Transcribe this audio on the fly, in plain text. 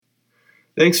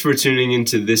Thanks for tuning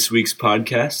into this week's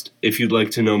podcast. If you'd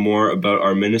like to know more about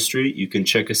our ministry, you can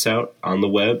check us out on the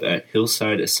web at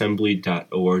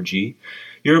hillsideassembly.org.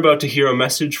 You're about to hear a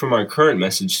message from our current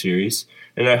message series,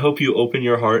 and I hope you open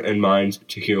your heart and mind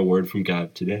to hear a word from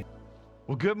God today.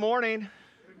 Well, good morning.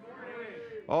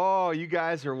 Oh, you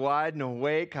guys are wide and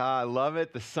awake. I love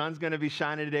it. The sun's going to be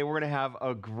shining today. We're going to have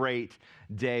a great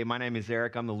day. My name is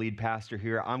Eric. I'm the lead pastor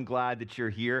here. I'm glad that you're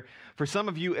here. For some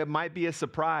of you, it might be a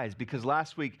surprise because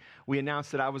last week we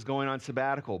announced that I was going on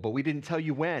sabbatical, but we didn't tell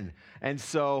you when. And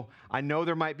so I know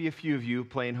there might be a few of you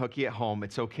playing hooky at home.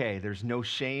 It's okay. There's no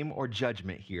shame or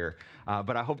judgment here,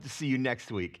 but I hope to see you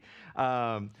next week.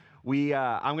 I'm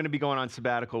going to be going on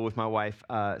sabbatical with my wife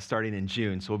starting in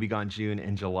June. So we'll be gone June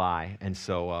and July. And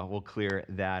so we'll clear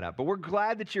that up. But we're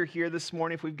glad that you're here this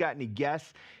morning. If we've got any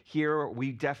guests here,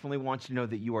 we definitely want you to know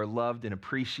that you are loved and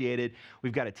appreciated.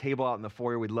 We've got a table out in the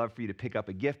foyer. We'd love for you to pick up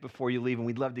a gift before you leave. And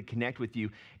we'd love to connect with you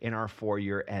in our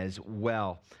foyer as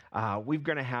well. We're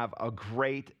going to have a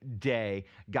great day.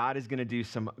 God is going to do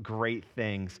some great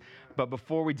things. But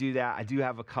before we do that, I do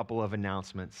have a couple of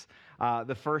announcements.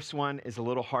 The first one is a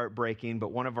little heartbreaking,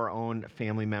 but one of our own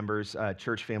family members,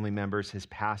 church family members, has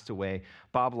passed away.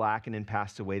 Bob Lackinen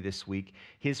passed away this week.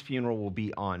 His funeral will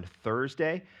be on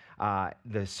Thursday.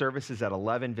 The service is at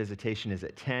 11, visitation is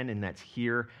at 10, and that's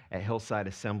here at Hillside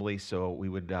Assembly. So we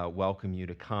would welcome you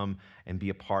to come and be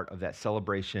a part of that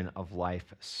celebration of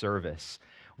life service.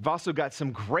 We've also got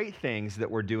some great things that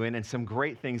we're doing and some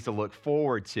great things to look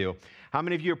forward to. How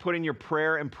many of you are putting your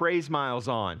prayer and praise miles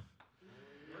on?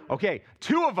 Okay,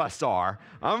 2 of us are.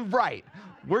 I'm right.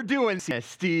 We're doing this,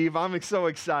 Steve. I'm so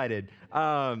excited.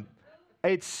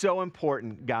 It's so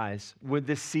important, guys, with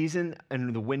this season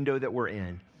and the window that we're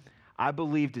in. I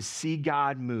believe to see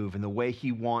God move in the way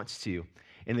He wants to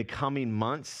in the coming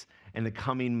months and the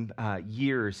coming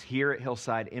years here at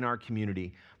Hillside in our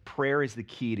community. Prayer is the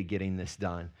key to getting this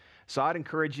done. So I'd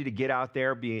encourage you to get out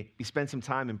there, spend some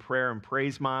time in prayer and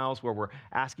praise miles where we're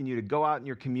asking you to go out in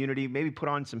your community, maybe put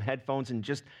on some headphones and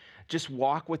just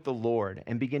walk with the Lord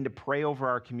and begin to pray over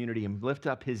our community and lift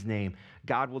up His name.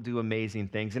 God will do amazing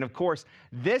things. And of course,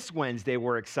 this Wednesday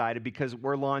we're excited because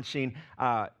we're launching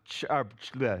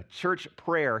church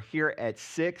prayer here at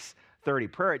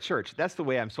 6:30. Prayer at church. That's the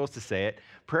way I'm supposed to say it.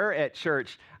 Prayer at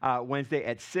church Wednesday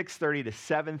at 6:30 to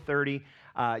 7:30.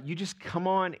 You just come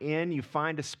on in, you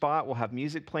find a spot. We'll have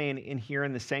music playing in here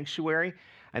in the sanctuary,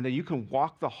 and then you can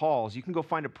walk the halls. You can go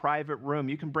find a private room.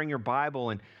 You can bring your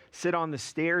Bible and sit on the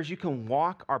stairs. You can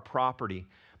walk our property.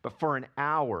 But for an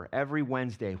hour every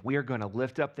Wednesday, we are going to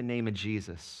lift up the name of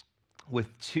Jesus with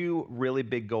 2 really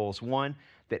big goals. One,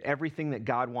 that everything that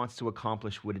God wants to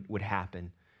accomplish would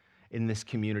happen in this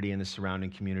community and the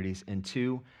surrounding communities. And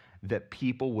 2, that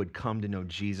people would come to know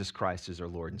Jesus Christ as their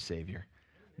Lord and Savior.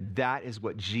 That is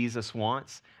what Jesus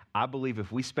wants. I believe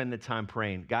if we spend the time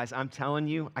praying, guys, I'm telling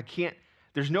you,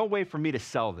 there's no way for me to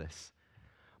sell this,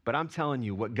 but I'm telling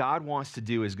you, what God wants to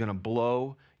do is going to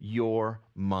blow your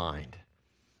mind.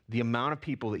 The amount of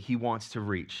people that He wants to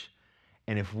reach.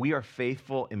 And if we are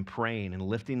faithful in praying and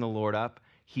lifting the Lord up,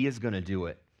 He is going to do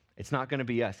it. It's not going to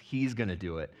be us. He's going to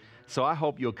do it. So I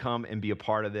hope you'll come and be a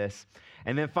part of this.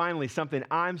 And then finally, something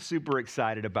I'm super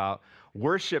excited about,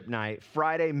 worship night,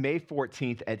 Friday, May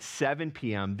 14th at 7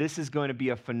 p.m. This is going to be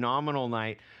a phenomenal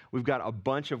night. We've got a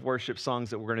bunch of worship songs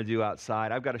that we're going to do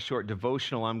outside. I've got a short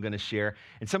devotional I'm going to share.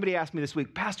 And somebody asked me this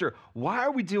week, Pastor, why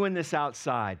are we doing this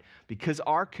outside? Because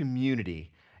our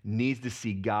community needs to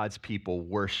see God's people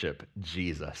worship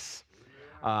Jesus.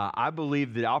 I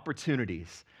believe the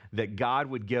opportunities that God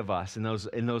would give us in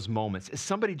those moments, if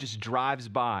somebody just drives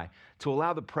by to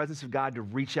allow the presence of God to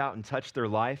reach out and touch their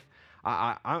life,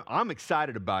 I'm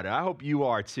excited about it. I hope you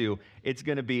are too. It's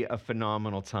going to be a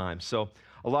phenomenal time. So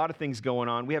a lot of things going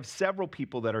on. We have several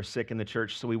people that are sick in the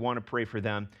church, so we want to pray for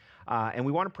them. And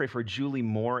we want to pray for Julie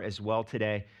Moore as well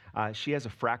today. She has a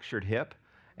fractured hip,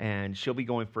 and she'll be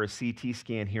going for a CT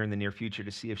scan here in the near future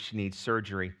to see if she needs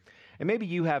surgery. And maybe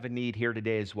you have a need here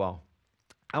today as well.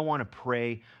 I want to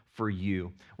pray for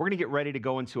you. We're going to get ready to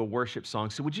go into a worship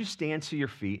song. So would you stand to your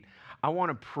feet? I want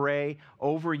to pray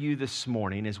over you this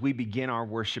morning as we begin our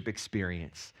worship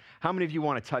experience. How many of you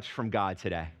want to touch from God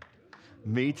today?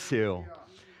 Me too.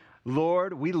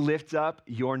 Lord, we lift up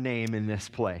your name in this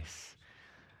place.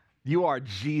 You are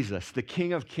Jesus, the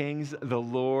King of Kings, the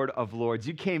Lord of Lords.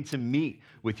 You came to meet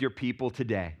with your people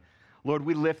today. Lord,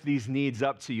 we lift these needs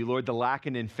up to you. Lord, the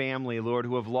Lackinen family, Lord,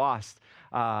 who have lost,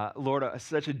 Lord,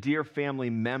 such a dear family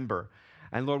member.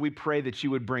 And Lord, we pray that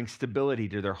you would bring stability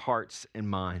to their hearts and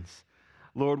minds.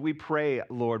 Lord, we pray,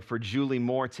 Lord, for Julie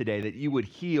Moore today, that you would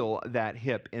heal that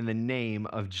hip in the name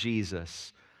of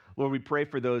Jesus. Lord, we pray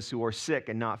for those who are sick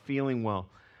and not feeling well,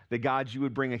 that God, you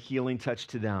would bring a healing touch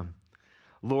to them.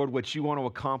 Lord, what you want to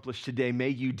accomplish today, may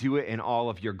you do it in all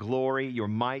of your glory, your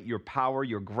might, your power,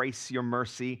 your grace, your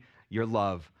mercy, your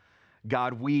love.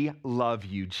 God, we love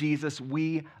you. Jesus,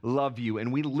 we love you.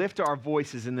 And we lift our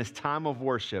voices in this time of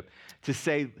worship to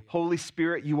say, Holy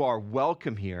Spirit, you are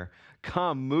welcome here.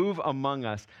 Come, move among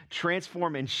us,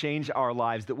 transform and change our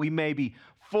lives, that we may be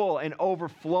full and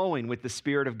overflowing with the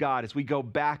Spirit of God as we go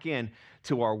back in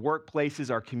to our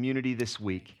workplaces, our community this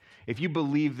week. If you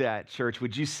believe that, church,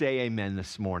 would you say amen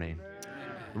this morning? Amen.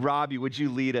 Robbie, would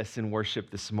you lead us in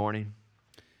worship this morning?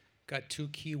 Got two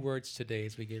key words today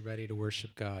as we get ready to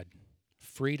worship God: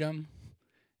 freedom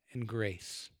and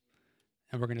grace.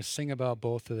 And we're going to sing about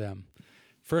both of them.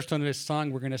 First on this song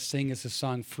we're going to sing is the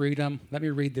song Freedom. Let me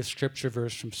read this scripture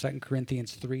verse from 2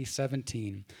 Corinthians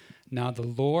 3:17. Now the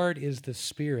Lord is the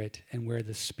Spirit, and where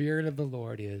the Spirit of the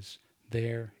Lord is,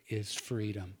 there is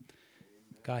freedom.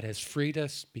 God has freed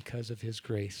us because of his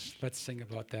grace. Let's sing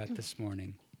about that this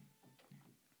morning.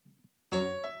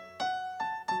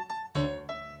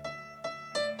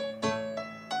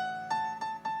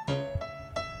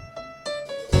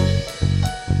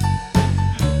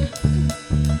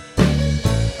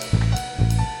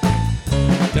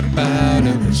 Step out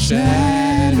of the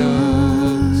shadows,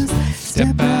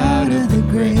 step out of the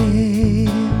grave,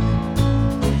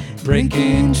 break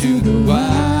into the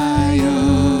wild,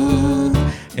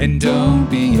 and don't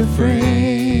be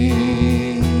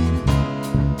afraid.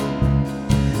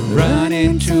 Run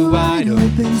into wide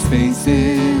open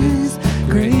spaces,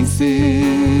 grace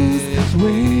is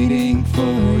waiting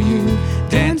for you.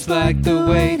 Dance like the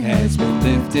weight has been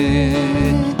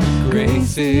lifted,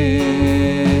 grace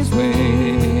is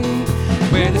waiting.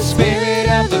 Where the Spirit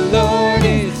of the Lord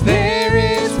is, there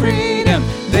is freedom,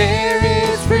 there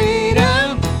is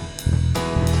freedom.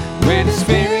 Where the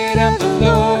Spirit of the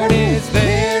Lord is,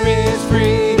 there is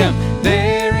freedom,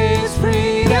 there is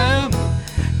freedom.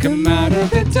 Come out of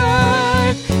the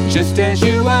dark, just as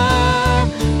you are,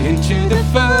 into the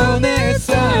fullness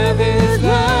of his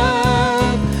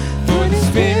love. For the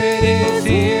Spirit is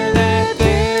here, let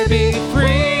there be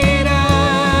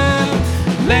freedom,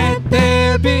 let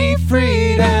there be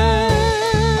freedom.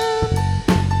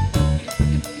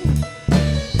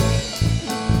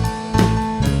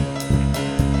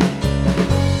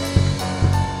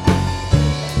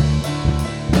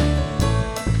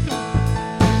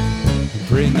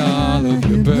 Bring all of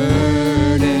your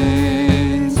burdens,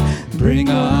 bring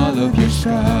all of your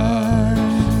scars.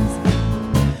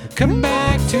 Come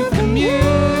back to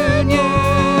communion,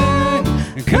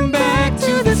 come back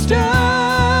to the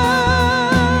start.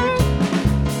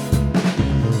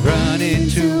 Run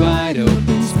into wide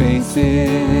open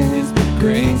spaces,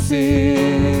 grace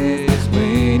is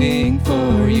waiting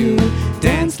for you.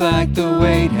 Dance like the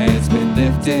weight has been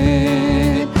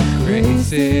lifted,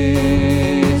 grace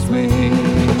is waiting.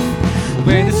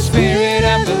 Where the Spirit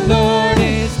of the Lord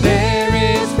is, there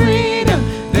is freedom,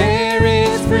 there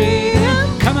is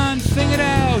freedom. Come on, sing it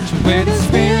out. Where the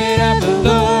Spirit of the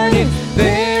Lord is,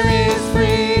 there is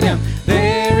freedom,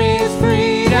 there is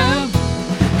freedom.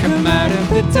 Come out of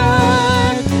the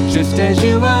dark, just as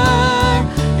you are,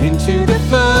 into the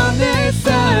fullness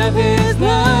of his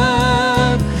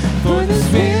love. For the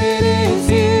Spirit is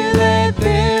here, let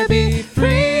there be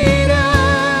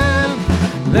freedom,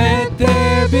 let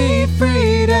there be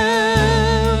freedom.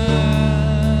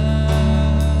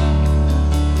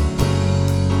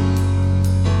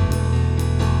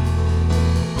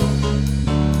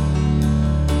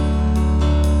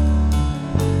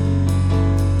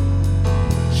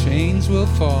 Chains will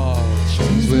fall,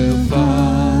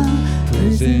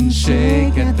 prison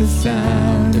shake at the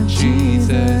sound of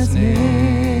Jesus'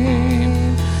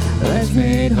 name. Lives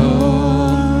made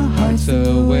whole, hearts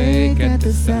awake at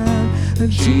the sound of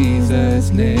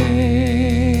Jesus'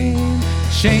 name.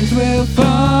 Chains will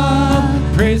fall,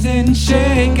 prison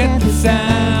shake at the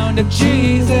sound of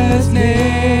Jesus'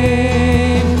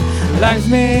 name. Lives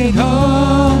made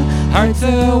whole, hearts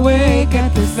awake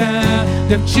at the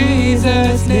sound of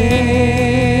Jesus'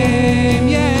 name.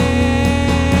 Yeah.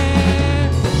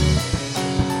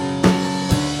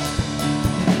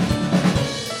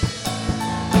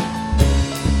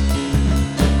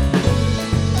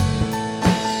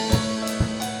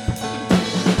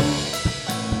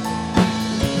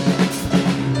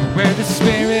 Where the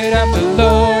Spirit of the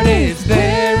Lord is,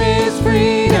 there is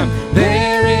freedom,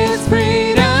 there is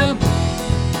freedom.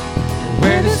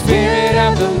 Where the Spirit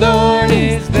of the Lord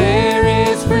is, there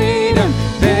is freedom,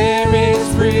 there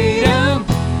is freedom.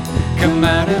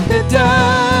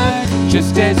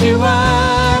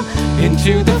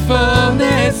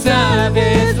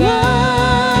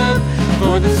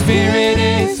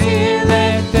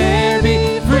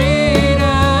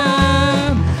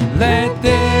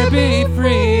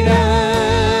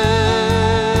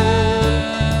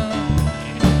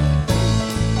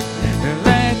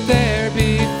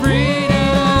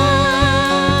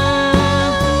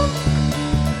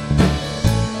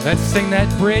 Let's sing that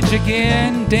bridge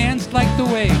again. Dance like the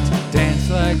weight. Dance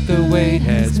like the weight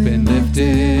has been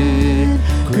lifted.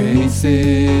 Grace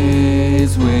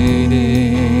is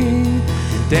waiting.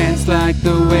 Dance like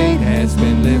the weight has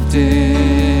been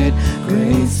lifted.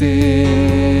 Grace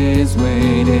is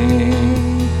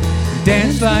waiting.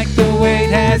 Dance like the weight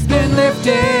has been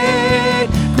lifted.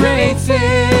 Grace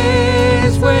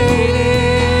is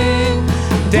waiting.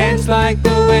 Dance like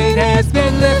the weight has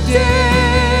been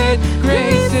lifted.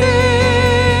 Grace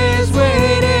is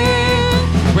waiting.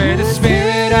 Where the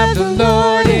Spirit of the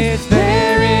Lord is,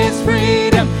 there is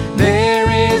freedom. There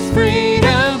is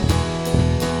freedom.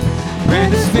 Where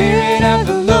the Spirit of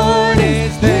the Lord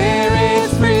is, there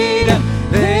is freedom.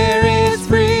 There is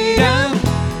freedom.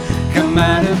 Come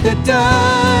out of the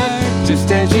dark, just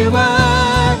as you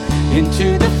are,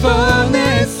 into the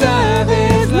fullness of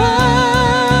His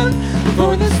love.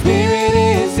 For the Spirit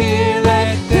is here,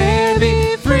 let there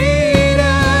be freedom.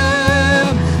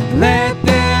 Let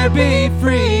there be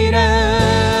freedom.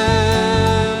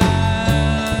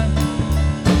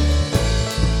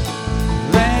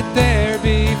 Let there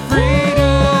be freedom.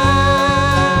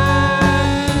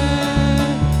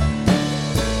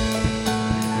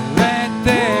 Let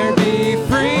there be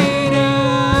freedom.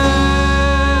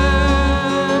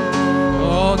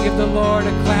 Oh, give the Lord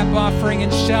a clap offering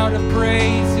and shout of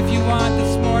praise if you want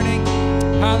this morning.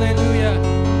 Hallelujah.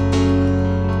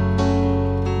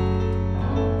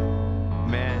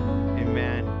 Amen.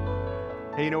 Amen.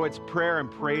 Hey, you know, it's prayer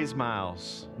and praise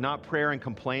miles, not prayer and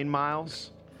complain miles.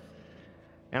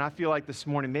 And I feel like this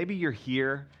morning, maybe you're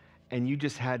here and you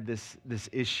just had this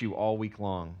issue all week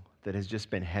long that has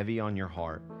just been heavy on your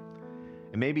heart.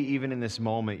 And maybe even in this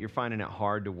moment, you're finding it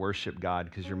hard to worship God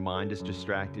because your mind is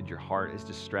distracted, your heart is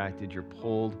distracted, you're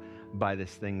pulled by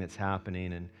this thing that's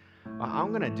happening. And I'm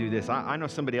going to do this. I know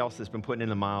somebody else that's been putting in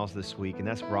the miles this week, and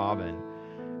that's Robin.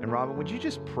 And Robin, would you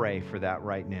just pray for that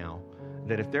right now?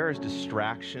 That if there is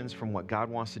distractions from what God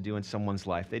wants to do in someone's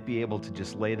life, they'd be able to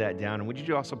just lay that down. And would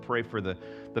you also pray for the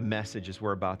message as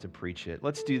we're about to preach it?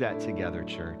 Let's do that together,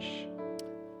 church.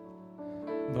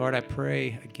 Lord, I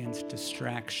pray against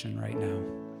distraction right now,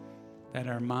 that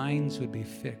our minds would be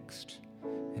fixed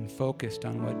and focused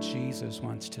on what Jesus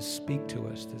wants to speak to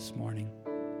us this morning.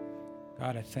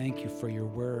 God, I thank you for your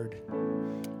word.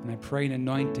 And I pray an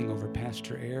anointing over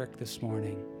Pastor Eric this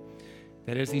morning,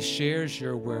 that as he shares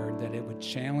your word, that it would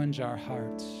challenge our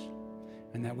hearts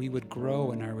and that we would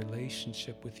grow in our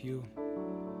relationship with you.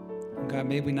 And God,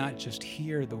 may we not just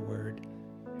hear the word,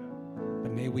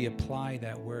 but may we apply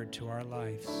that word to our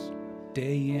lives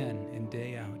day in and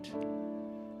day out.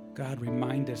 God,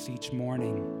 remind us each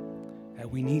morning that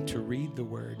we need to read the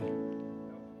word,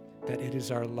 that it is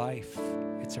our life,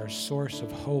 it's our source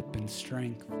of hope and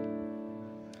strength.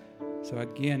 So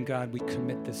again, God, we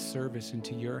commit this service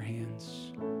into your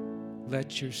hands.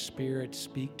 Let your Spirit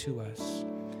speak to us,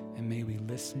 and may we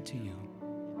listen to you.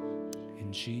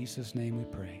 In Jesus' name we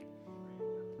pray.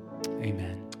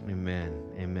 Amen. Amen.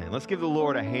 Amen. Let's give the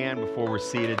Lord a hand before we're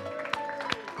seated.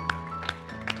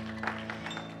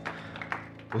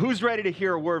 Well, who's ready to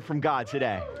hear a word from God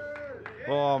today?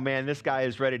 Oh, man, this guy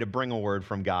is ready to bring a word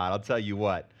from God. I'll tell you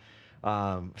what.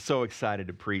 So excited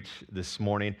to preach this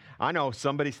morning. I know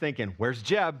somebody's thinking, where's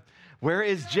Jeb? Where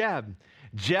is Jeb?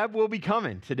 Jeb will be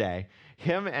coming today.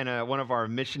 Him and one of our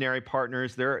missionary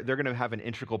partners, they're going to have an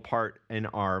integral part in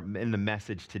the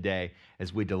message today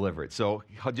as we deliver it. So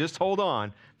just hold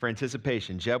on for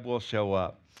anticipation. Jeb will show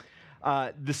up.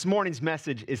 This morning's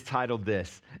message is titled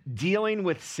this: Dealing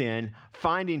with Sin,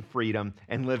 Finding Freedom,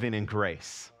 and Living in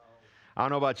Grace. I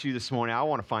don't know about you this morning. I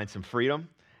want to find some freedom,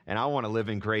 and I want to live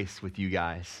in grace with you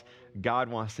guys. God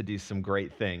wants to do some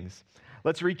great things.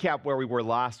 Let's recap where we were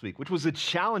last week, which was a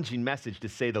challenging message to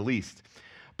say the least.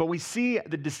 But we see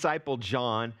the disciple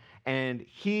John, and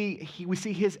we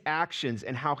see his actions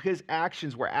and how his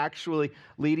actions were actually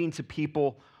leading to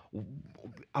people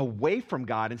away from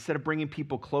God instead of bringing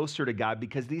people closer to God,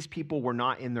 because these people were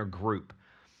not in their group.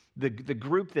 The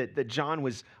group that John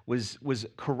was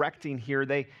correcting here,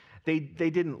 they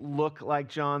didn't look like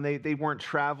John. They weren't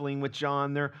traveling with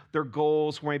John. Their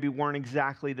goals maybe weren't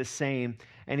exactly the same.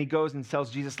 And he goes and tells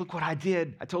Jesus, look what I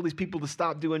did. I told these people to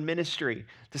stop doing ministry,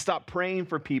 to stop praying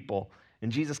for people. And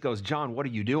Jesus goes, John, what are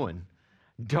you doing?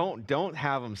 Don't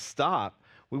have them stop.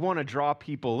 We want to draw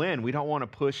people in. We don't want to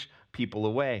push people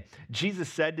away. Jesus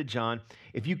said to John,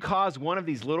 if you cause one of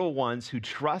these little ones who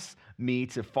trust me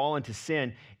to fall into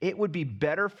sin, it would be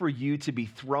better for you to be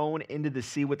thrown into the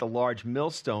sea with a large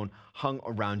millstone hung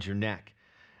around your neck.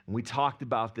 And we talked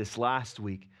about this last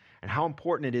week and how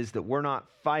important it is that we're not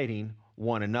fighting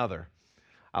one another.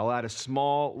 I'll add a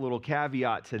small little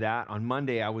caveat to that. On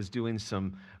Monday, I was doing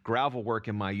some gravel work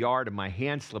in my yard, and my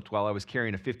hand slipped while I was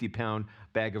carrying a 50-pound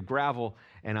bag of gravel,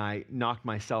 and I knocked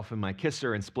myself in my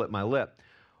kisser and split my lip.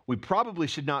 We probably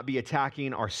should not be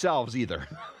attacking ourselves either,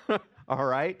 all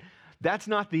right? That's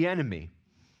not the enemy,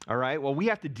 all right? Well, we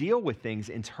have to deal with things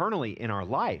internally in our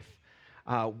life.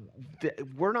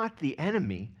 We're not the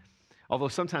enemy, although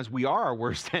sometimes we are our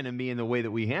worst enemy in the way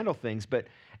that we handle things,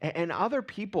 and other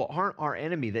people aren't our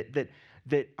enemy,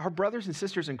 that our brothers and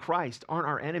sisters in Christ aren't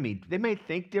our enemy. They may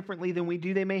think differently than we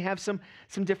do. They may have some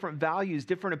different values,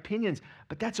 different opinions,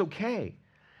 but that's okay.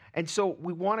 And so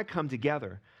we want to come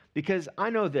together because I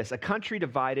know this, a country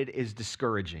divided is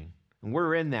discouraging. And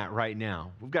we're in that right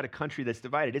now. We've got a country that's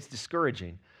divided. It's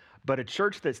discouraging. But a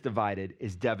church that's divided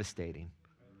is devastating.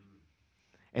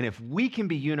 And if we can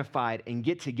be unified and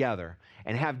get together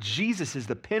and have Jesus as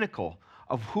the pinnacle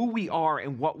of who we are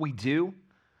and what we do,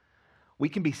 we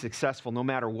can be successful no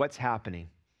matter what's happening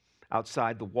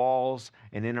outside the walls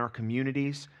and in our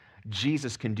communities.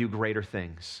 Jesus can do greater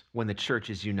things when the church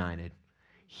is united.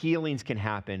 Healings can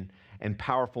happen and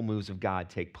powerful moves of God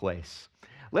take place.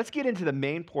 Let's get into the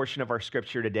main portion of our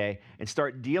scripture today and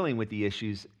start dealing with the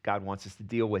issues God wants us to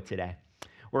deal with today.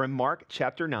 We're in Mark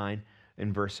chapter 9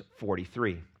 and verse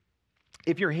 43.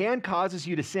 If your hand causes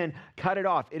you to sin, cut it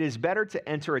off. It is better to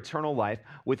enter eternal life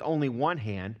with only one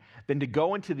hand than to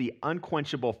go into the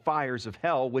unquenchable fires of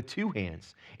hell with two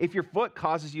hands. If your foot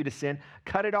causes you to sin,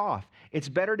 cut it off. It's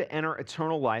better to enter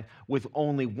eternal life with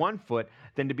only one foot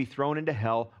than to be thrown into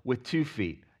hell with 2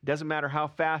 feet. Doesn't matter how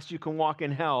fast you can walk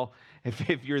in hell,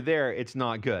 if you're there, it's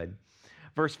not good.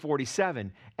 Verse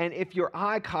 47, and if your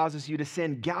eye causes you to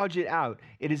sin, gouge it out.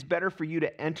 It is better for you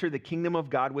to enter the kingdom of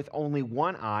God with only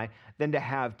one eye than to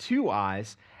have 2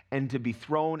 eyes and to be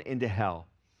thrown into hell,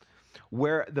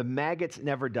 where the maggots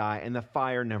never die and the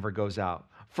fire never goes out.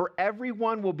 For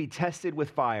everyone will be tested with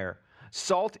fire.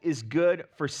 Salt is good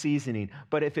for seasoning,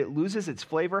 but if it loses its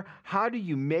flavor, how do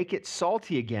you make it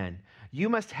salty again? You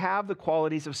must have the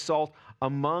qualities of salt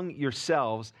among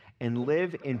yourselves and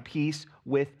live in peace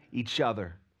with each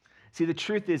other. See, the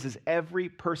truth is every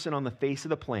person on the face of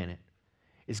the planet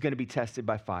is going to be tested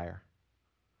by fire.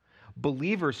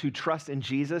 Believers who trust in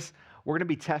Jesus, we're going to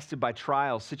be tested by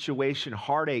trials, situation,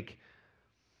 heartache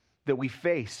that we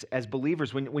face as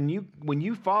believers. When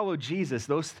you follow Jesus,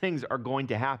 those things are going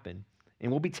to happen, and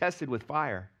we'll be tested with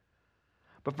fire.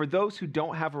 But for those who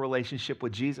don't have a relationship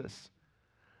with Jesus,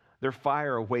 their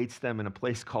fire awaits them in a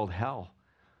place called hell.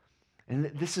 And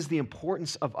this is the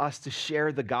importance of us to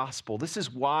share the gospel. This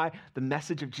is why the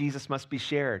message of Jesus must be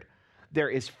shared. There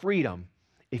is freedom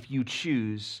if you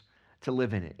choose to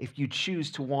live in it. If you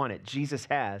choose to want it, Jesus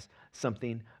has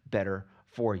something better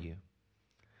for you.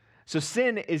 So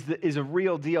sin is a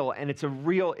real deal, and it's a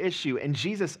real issue. And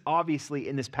Jesus, obviously,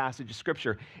 in this passage of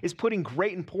Scripture, is putting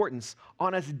great importance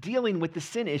on us dealing with the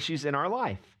sin issues in our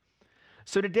life.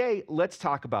 So today, let's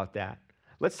talk about that.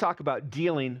 Let's talk about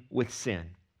dealing with sin.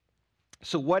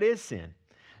 So what is sin?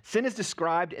 Sin is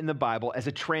described in the Bible as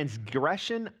a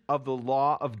transgression of the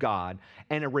law of God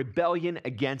and a rebellion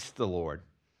against the Lord.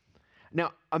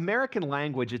 Now, American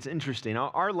language, it's interesting.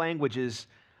 Our language is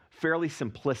fairly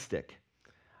simplistic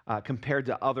compared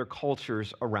to other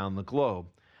cultures around the globe.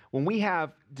 When we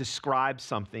have described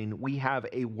something, we have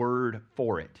a word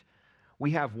for it.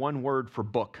 We have one word for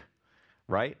book,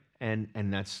 right? And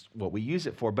that's what we use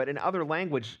it for. But in other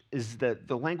language, the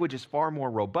language is far more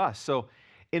robust. So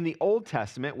in the Old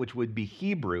Testament, which would be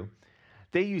Hebrew,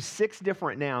 they use 6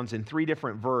 different nouns and 3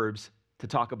 different verbs to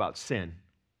talk about sin.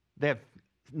 They have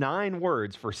 9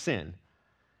 words for sin.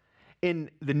 In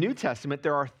the New Testament,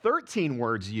 there are 13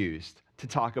 words used to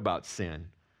talk about sin.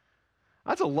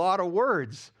 That's a lot of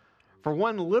words for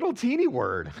one little teeny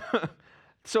word.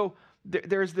 So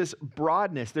there's this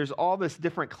broadness, there's all this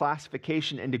different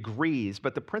classification and degrees,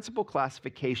 but the principal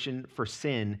classification for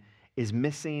sin is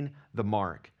missing the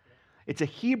mark. It's a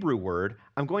Hebrew word.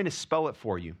 I'm going to spell it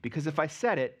for you because if I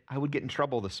said it, I would get in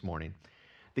trouble this morning.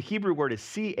 The Hebrew word is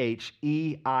Cheit.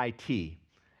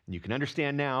 And you can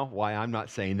understand now why I'm not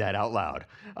saying that out loud.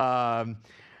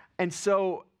 And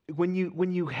so when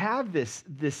you have this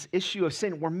issue of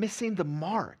sin, we're missing the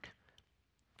mark.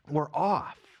 We're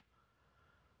off.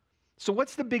 So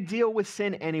what's the big deal with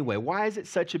sin anyway? Why is it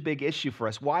such a big issue for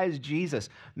us? Why is Jesus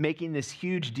making this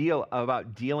huge deal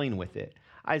about dealing with it?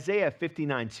 Isaiah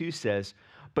 59:2 says,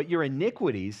 "But your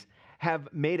iniquities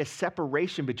have made a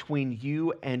separation between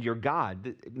you and your God."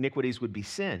 The iniquities would be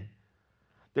sin.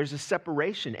 There's a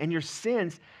separation, and your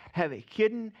sins have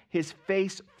hidden his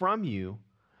face from you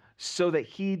so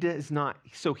he does not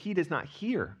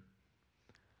hear.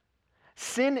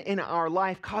 Sin in our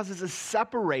life causes a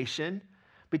separation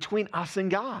between us and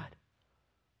God.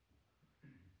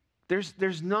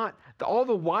 There's not, all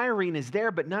the wiring is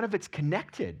there, but none of it's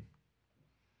connected.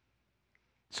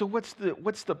 So what's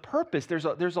the purpose? There's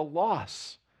a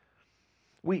loss.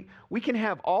 We can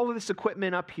have all of this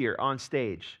equipment up here on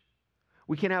stage.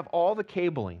 We can have all the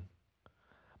cabling.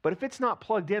 But if it's not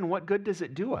plugged in, what good does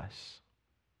it do us?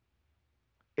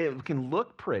 It can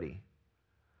look pretty,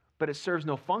 but it serves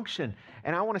no function.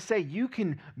 And I want to say, you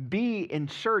can be in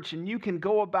church and you can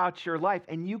go about your life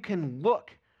and you can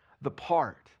look the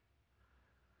part.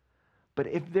 But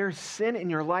if there's sin in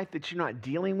your life that you're not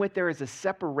dealing with, there is a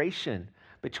separation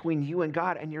between you and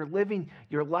God, and you're living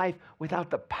your life without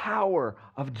the power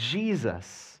of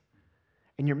Jesus,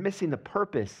 and you're missing the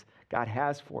purpose God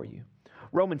has for you.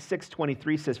 Romans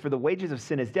 6:23 says, "For the wages of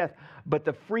sin is death, but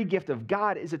the free gift of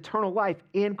God is eternal life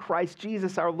in Christ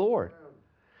Jesus our Lord."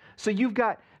 So you've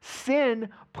got sin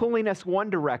pulling us one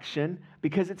direction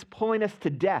because it's pulling us to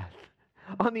death.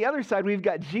 On the other side, we've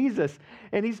got Jesus,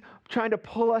 and he's trying to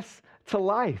pull us to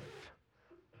life.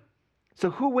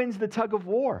 So who wins the tug of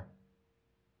war?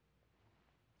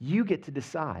 You get to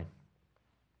decide.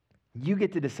 You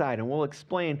get to decide, and we'll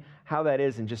explain how that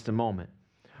is in just a moment.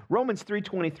 Romans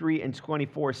 3:23 and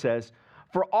 24 says,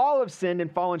 "For all have sinned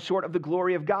and fallen short of the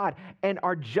glory of God, and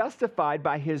are justified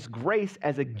by his grace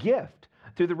as a gift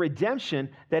through the redemption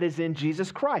that is in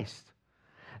Jesus Christ."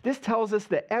 This tells us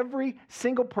that every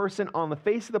single person on the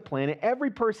face of the planet, every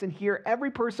person here,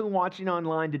 every person watching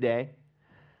online today,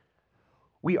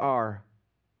 we are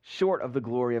short of the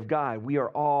glory of God. We are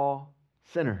all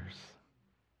sinners.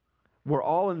 We're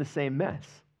all in the same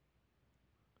mess.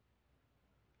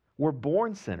 We're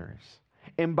born sinners.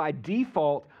 And by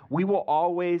default, we will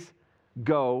always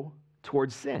go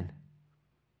towards sin.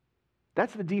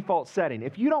 That's the default setting.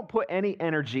 If you don't put any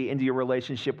energy into your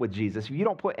relationship with Jesus, if you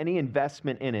don't put any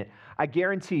investment in it, I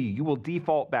guarantee you will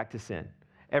default back to sin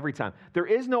every time. There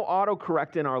is no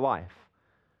autocorrect in our life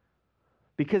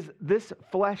because this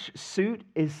flesh suit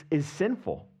is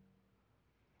sinful.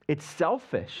 It's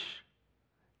selfish.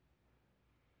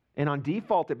 And on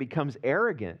default, it becomes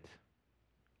arrogant.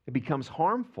 It becomes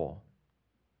harmful.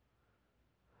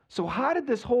 So how did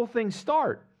this whole thing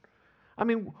start? I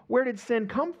mean, where did sin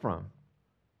come from?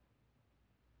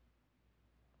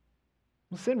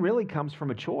 Well, sin really comes from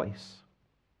a choice.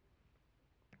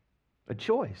 A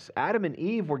choice. Adam and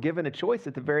Eve were given a choice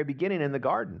at the very beginning in the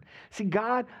garden. See,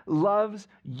 God loves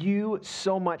you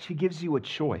so much, he gives you a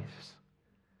choice.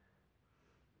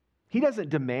 He doesn't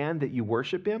demand that you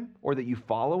worship him or that you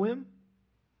follow him.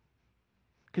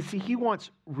 Because, see, he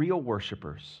wants real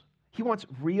worshipers. He wants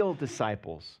real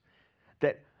disciples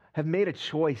that have made a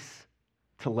choice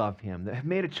to love him, that have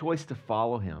made a choice to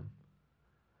follow him,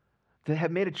 that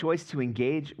have made a choice to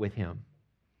engage with him.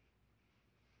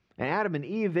 And Adam and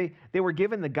Eve, they were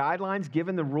given the guidelines,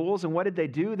 given the rules, and what did they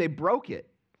do? They broke it.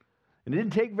 And it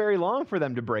didn't take very long for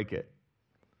them to break it.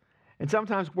 And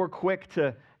sometimes we're quick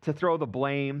to throw the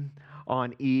blame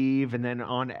on Eve and then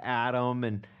on Adam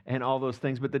and all those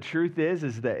things. But the truth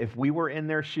is that if we were in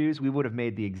their shoes, we would have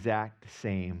made the exact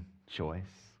same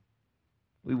choice.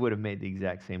 We would have made the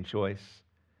exact same choice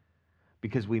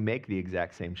because we make the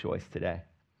exact same choice today.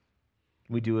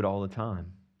 We do it all the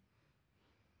time.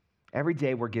 Every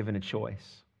day we're given a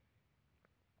choice.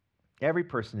 Every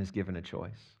person is given a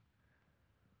choice.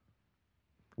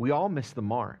 We all miss the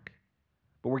mark,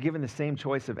 but we're given the same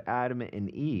choice of Adam and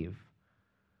Eve.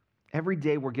 Every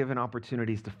day we're given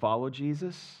opportunities to follow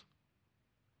Jesus,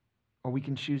 or we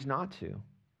can choose not to.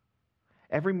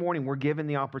 Every morning we're given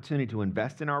the opportunity to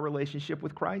invest in our relationship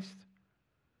with Christ,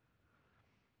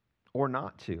 or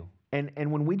not to.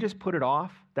 And when we just put it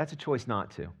off, that's a choice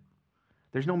not to.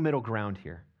 There's no middle ground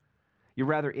here. You're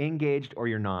rather engaged or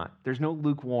you're not. There's no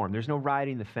lukewarm. There's no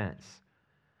riding the fence.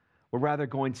 We're rather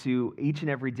going to each and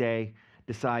every day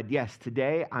decide, yes,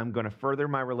 today I'm going to further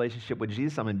my relationship with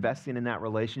Jesus. I'm investing in that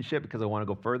relationship because I want to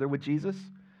go further with Jesus.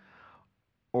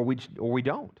 Or we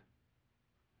don't.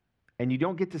 And you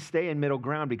don't get to stay in middle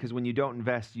ground because when you don't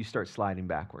invest, you start sliding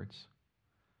backwards.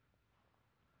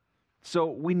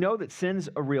 So we know that sin's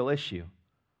a real issue.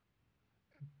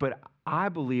 But I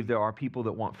believe there are people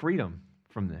that want freedom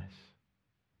from this.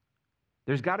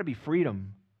 There's got to be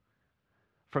freedom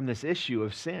from this issue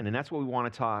of sin. And that's what we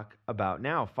want to talk about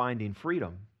now, finding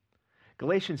freedom.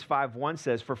 Galatians 5:1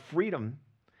 says, "For freedom,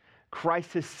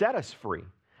 Christ has set us free.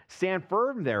 Stand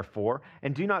firm, therefore,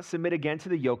 and do not submit again to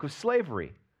the yoke of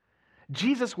slavery."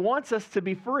 Jesus wants us to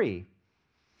be free.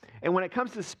 And when it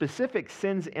comes to specific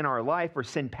sins in our life or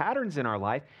sin patterns in our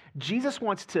life, Jesus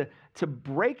wants to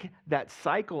break that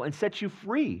cycle and set you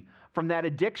free from that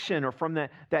addiction or from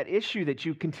that issue that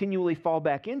you continually fall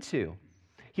back into.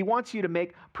 He wants you to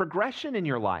make progression in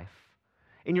your life,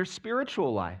 in your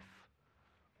spiritual life.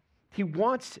 He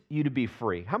wants you to be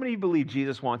free. How many of you believe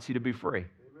Jesus wants you to be free? Amen.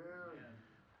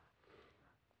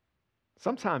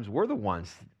 Sometimes we're the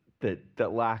ones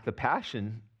that lack the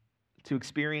passion to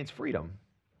experience freedom.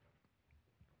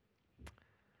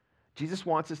 Jesus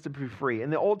wants us to be free. In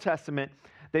the Old Testament,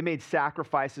 they made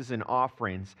sacrifices and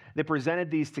offerings. They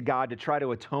presented these to God to try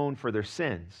to atone for their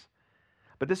sins.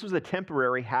 But this was a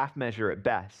temporary half measure at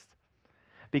best,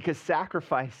 because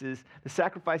the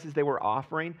sacrifices they were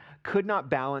offering could not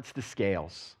balance the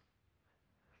scales.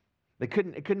 It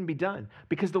couldn't be done,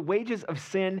 because the wages of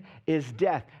sin is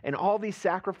death, and all these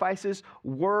sacrifices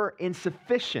were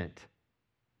insufficient.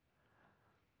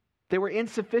 They were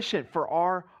insufficient for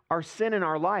our sin in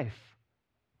our life,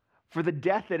 for the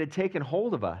death that had taken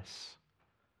hold of us.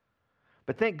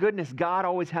 But thank goodness God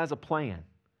always has a plan.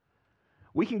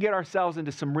 We can get ourselves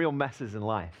into some real messes in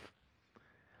life.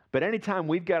 But anytime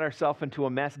we've got ourselves into a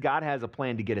mess, God has a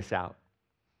plan to get us out.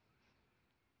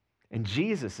 And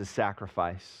Jesus'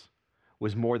 sacrifice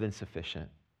was more than sufficient.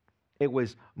 It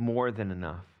was more than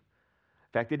enough.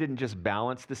 In fact, it didn't just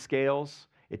balance the scales,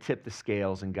 it tipped the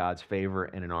scales in God's favor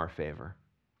and in our favor.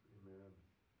 Amen.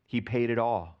 He paid it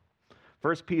all.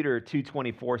 1 Peter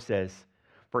 2:24 says,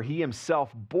 "For he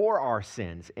himself bore our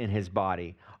sins in his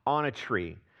body on a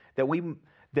tree, that we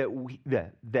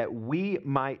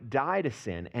might die to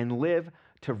sin and live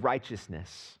to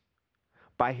righteousness.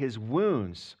 By his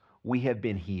wounds we have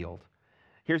been healed."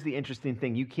 Here's the interesting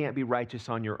thing. You can't be righteous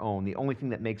on your own. The only thing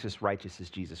that makes us righteous is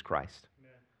Jesus Christ.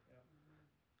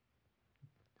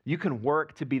 You can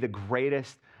work to be the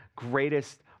greatest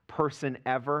person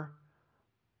ever,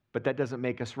 but that doesn't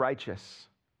make us righteous.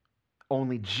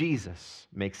 Only Jesus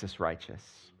makes us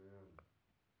righteous.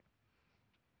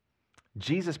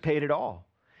 Jesus paid it all.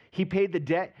 He paid the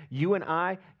debt you and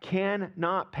I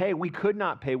cannot pay. We could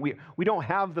not pay. We don't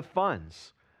have the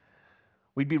funds.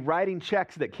 We'd be writing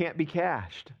checks that can't be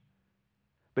cashed.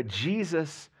 But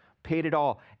Jesus paid it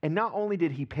all. And not only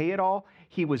did he pay it all,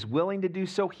 he was willing to do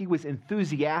so. He was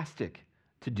enthusiastic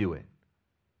to do it.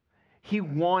 He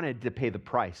wanted to pay the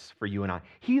price for you and I.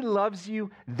 He loves you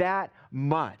that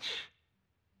much.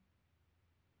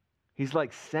 He's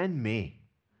like, send me.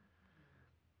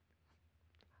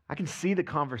 I can see the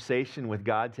conversation with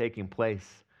God taking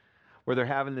place where they're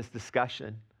having this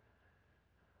discussion.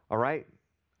 All right?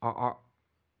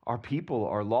 Our people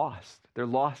are lost. They're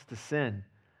lost to sin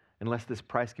unless this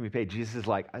price can be paid. Jesus is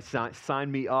like,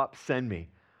 sign me up, send me.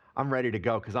 I'm ready to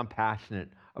go because I'm passionate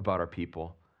about our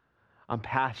people. I'm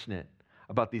passionate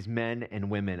about these men and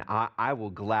women. I will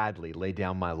gladly lay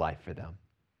down my life for them.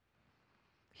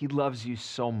 He loves you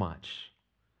so much.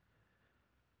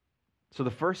 So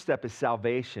the first step is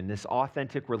salvation, this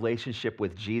authentic relationship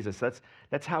with Jesus.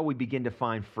 That's how we begin to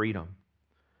find freedom.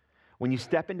 When you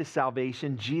step into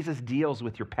salvation, Jesus deals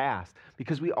with your past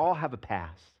because we all have a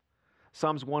past.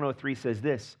 Psalms 103 says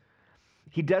this,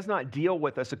 "He does not deal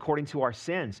with us according to our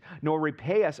sins, nor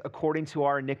repay us according to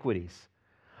our iniquities.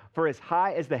 For as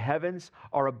high as the heavens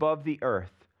are above the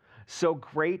earth, so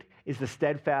great is the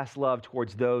steadfast love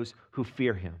towards those who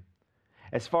fear him.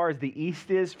 As far as the east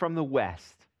is from the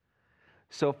west,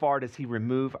 so far does he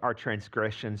remove our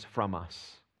transgressions from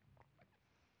us."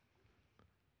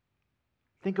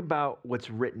 Think about what's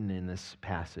written in this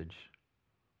passage.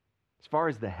 As far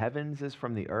as the heavens is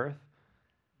from the earth,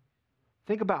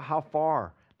 think about how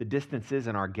far the distance is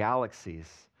in our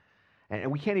galaxies.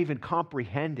 And we can't even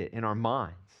comprehend it in our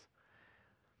minds.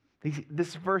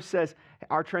 This verse says,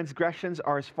 our transgressions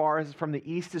are as far as from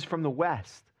the east as from the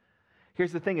west.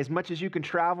 Here's the thing, as much as you can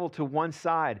travel to one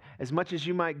side, as much as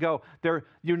you might go,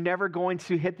 you're never going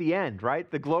to hit the end, right?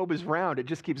 The globe is round, it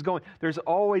just keeps going. There's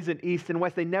always an east and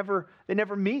west. They never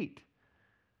meet.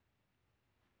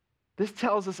 This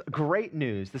tells us great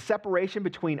news. The separation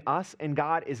between us and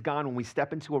God is gone when we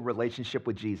step into a relationship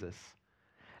with Jesus.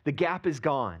 The gap is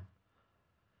gone.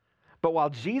 But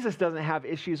while Jesus doesn't have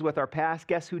issues with our past,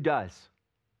 guess who does?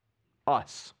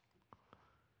 Us.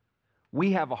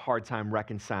 We have a hard time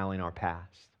reconciling our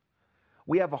past.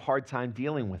 We have a hard time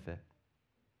dealing with it.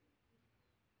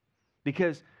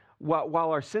 Because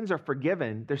while our sins are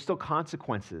forgiven, there's still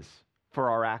consequences for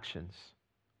our actions.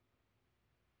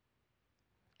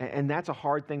 And that's a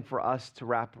hard thing for us to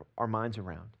wrap our minds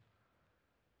around.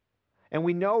 And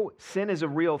we know sin is a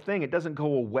real thing. It doesn't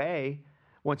go away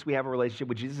once we have a relationship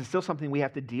with Jesus. It's still something we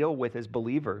have to deal with as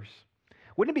believers.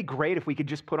 Wouldn't it be great if we could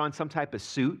just put on some type of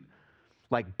suit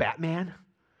like Batman?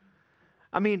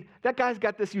 I mean, that guy's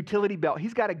got this utility belt.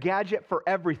 He's got a gadget for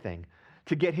everything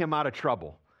to get him out of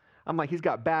trouble. I'm like, he's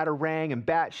got Batarang and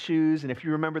bat shoes, and if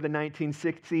you remember the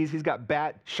 1960s, he's got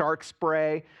bat shark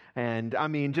spray, and I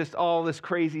mean, just all this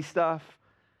crazy stuff.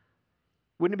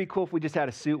 Wouldn't it be cool if we just had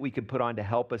a suit we could put on to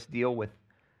help us deal with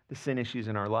the sin issues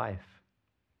in our life?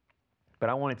 But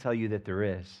I want to tell you that there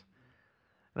is.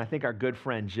 And I think our good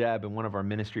friend Jeb and one of our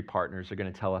ministry partners are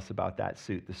going to tell us about that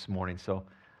suit this morning. So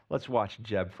let's watch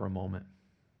Jeb for a moment.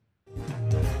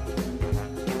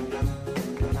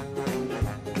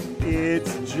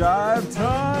 It's Jive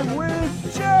Time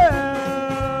with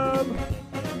Jeb!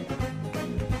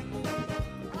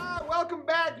 Welcome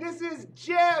back. This is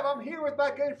Jeb. I'm here with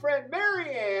my good friend Mary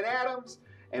Ann Adams,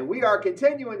 and we are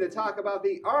continuing to talk about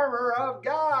the armor of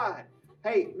God.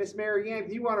 Hey, Miss Mary Ann,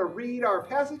 do you want to read our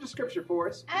passage of scripture for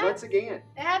us once again?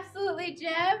 Absolutely,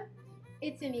 Jeb.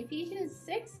 It's in Ephesians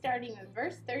 6, starting with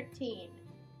verse 13.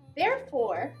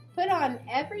 Therefore, put on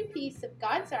every piece of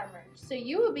God's armor, so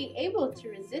you will be able to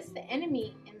resist the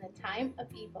enemy in the time of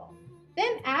evil.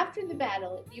 Then after the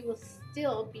battle, you will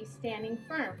still be standing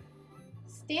firm.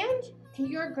 Stand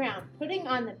your ground, putting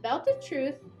on the belt of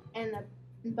truth and the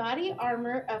body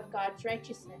armor of God's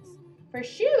righteousness. For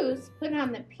shoes, put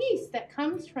on the peace that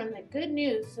comes from the good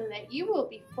news, so that you will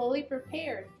be fully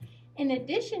prepared. In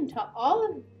addition to all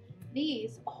of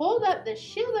these, hold up the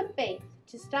shield of faith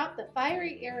to stop the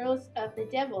fiery arrows of the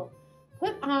devil.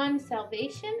 Put on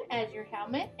salvation as your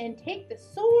helmet and take the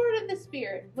sword of the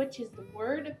Spirit, which is the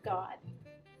word of God.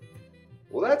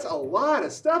 Well, that's a lot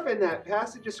of stuff in that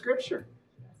passage of scripture.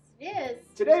 Yes, it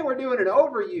is. Today we're doing an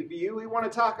overview view. We want to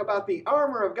talk about the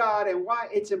armor of God and why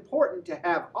it's important to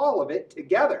have all of it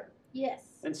together. Yes.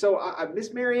 And so,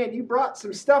 Miss Mary Ann, you brought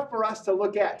some stuff for us to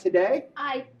look at today.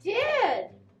 I did.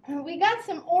 We got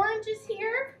some oranges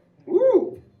here.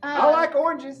 Ooh, I like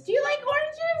oranges. Do you like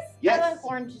oranges? Yes. I like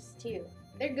oranges too.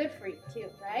 They're good for you too,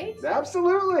 right?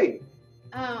 Absolutely.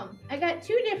 I got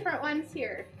two different ones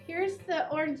here. Here's the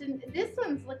orange, and this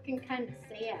one's looking kind of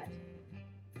sad.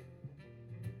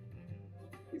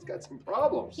 He's got some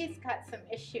problems. He's got some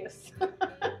issues.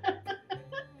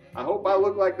 I hope I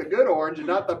look like the good orange and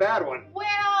not the bad one.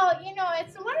 Well, you know,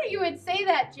 it's a wonder you would say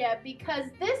that, Jeb, because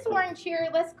this orange here,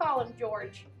 let's call him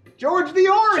George. George the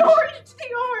orange! George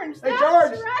the orange! Hey, That's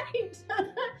George. right!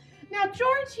 Now,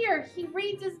 George here, he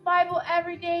reads his Bible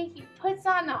every day. He puts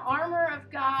on the armor of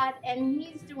God, and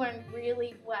he's doing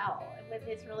really well with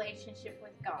his relationship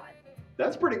with God.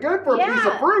 That's pretty good for a piece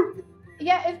of fruit.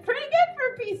 Yeah, it's pretty good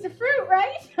for a piece of fruit,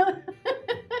 right?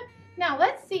 Now,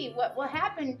 let's see what will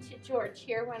happen to George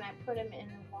here when I put him in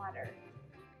the water.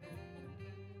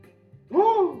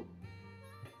 Whoa!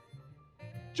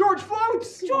 George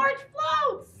floats! George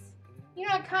floats! You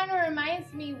know, it kind of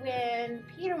reminds me when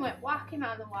Peter went walking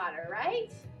on the water,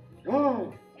 right?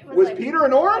 Oh, It was like- Peter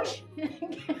an orange?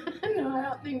 No, I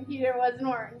don't think Peter was an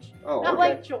orange. Oh, Not okay.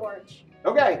 like George.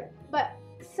 Okay. But,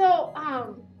 so,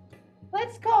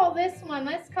 let's call this one,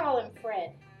 let's call him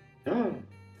Fred.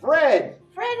 Fred!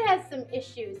 Fred has some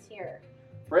issues here.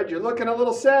 Fred, you're looking a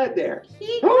little sad there.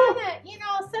 He kind of, you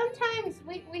know, sometimes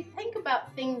we think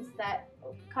about things that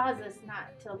cause us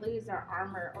not to lose our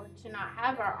armor or to not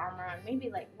have our armor on. Maybe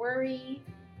like worry,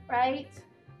 right?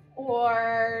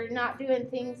 Or not doing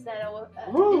things that are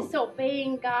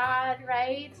disobeying God,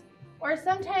 right? Or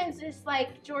sometimes it's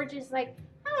like George is like,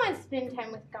 I want to spend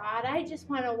time with God. I just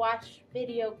want to watch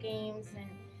video games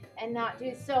and not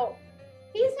do so.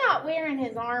 He's not wearing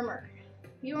his armor.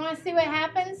 You want to see what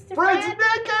happens to Fred's Fred?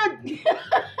 naked! You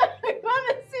want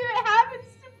to see what happens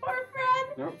to poor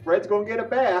Fred? No, Fred's gonna get a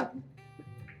bath.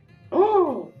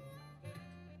 Oh!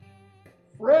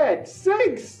 Fred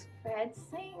sinks! Fred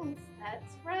sings.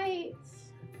 That's right.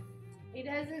 He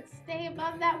doesn't stay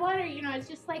above that water. You know, it's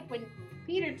just like when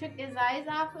Peter took his eyes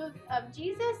off of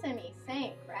Jesus and he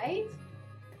sank, right?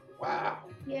 Wow.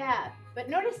 Yeah. But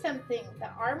notice something. The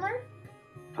armor.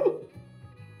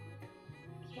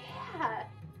 Yeah.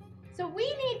 So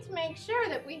we need to make sure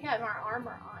that we have our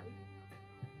armor on.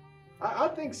 I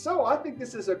think so. I think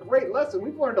this is a great lesson.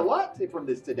 We've learned a lot from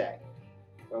this today.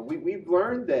 We've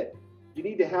learned that you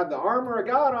need to have the armor of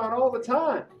God on all the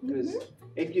time. Because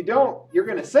if you don't, you're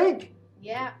going to sink.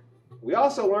 Yeah. We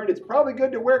also learned it's probably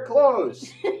good to wear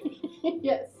clothes.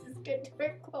 Yes, it's good to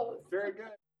wear clothes. Very good.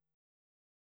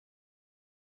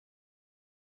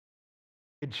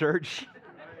 In church,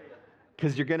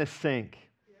 because you're going to sink.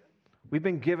 We've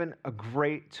been given a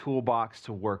great toolbox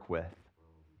to work with.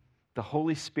 The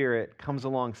Holy Spirit comes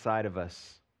alongside of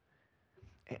us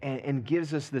and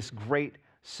gives us this great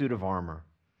suit of armor,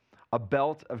 a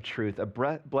belt of truth, a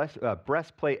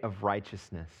breastplate of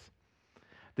righteousness,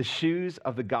 the shoes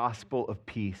of the gospel of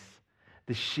peace,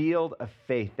 the shield of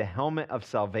faith, the helmet of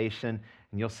salvation,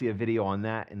 And you'll see a video on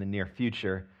that in the near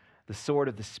future. The sword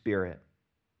of the Spirit.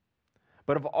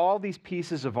 But of all these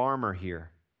pieces of armor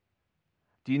here,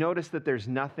 do you notice that there's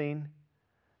nothing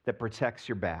that protects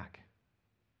your back?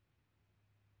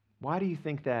 Why do you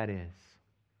think that is?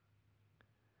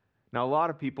 Now, a lot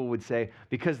of people would say,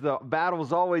 because the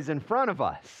battle's always in front of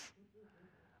us.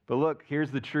 But look,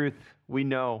 here's the truth. We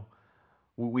know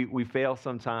we fail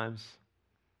sometimes.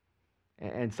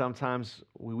 And sometimes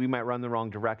we might run the wrong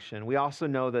direction. We also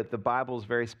know that the Bible is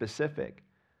very specific,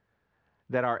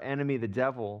 that our enemy, the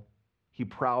devil, he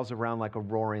prowls around like a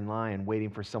roaring lion waiting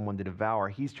for someone to devour.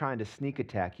 He's trying to sneak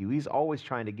attack you. He's always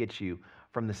trying to get you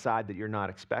from the side that you're not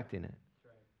expecting it.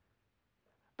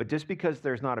 But just because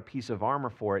there's not a piece of armor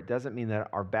for it doesn't mean that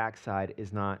our backside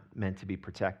is not meant to be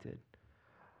protected.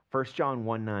 1 John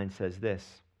 1:9 says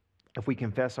this, if we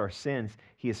confess our sins,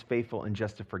 he is faithful and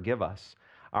just to forgive us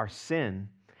our sin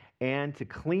and to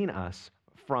clean us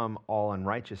from all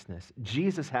unrighteousness.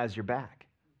 Jesus has your back.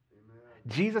 Amen.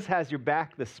 Jesus has your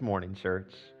back this morning,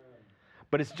 church. Amen.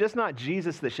 But it's just not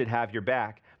Jesus that should have your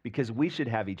back, because we should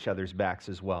have each other's backs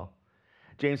as well.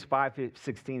 James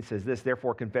 5:16 says this,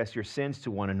 therefore confess your sins to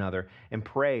one another and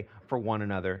pray for one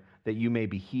another that you may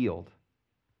be healed.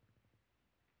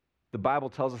 The Bible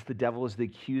tells us the devil is the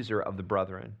accuser of the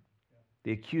brethren,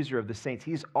 the accuser of the saints.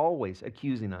 He's always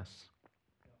accusing us.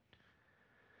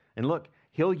 And look,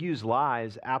 he'll use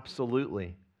lies,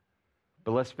 absolutely.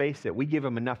 But let's face it, we give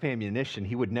him enough ammunition,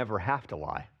 he would never have to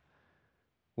lie.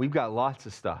 We've got lots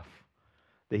of stuff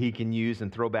that he can use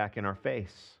and throw back in our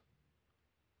face.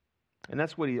 And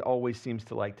that's what he always seems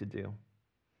to like to do,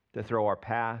 to throw our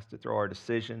past, to throw our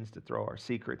decisions, to throw our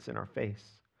secrets in our face.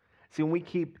 See, when we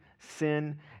keep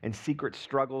sin and secret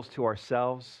struggles to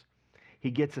ourselves,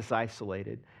 he gets us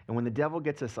isolated. And when the devil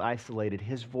gets us isolated,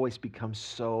 his voice becomes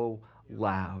so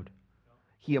loud.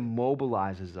 He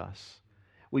immobilizes us.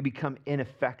 We become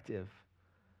ineffective.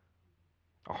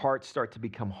 Our hearts start to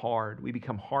become hard. We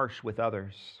become harsh with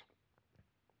others.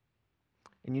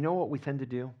 And you know what we tend to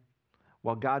do?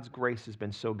 While God's grace has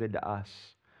been so good to us,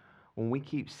 when we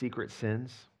keep secret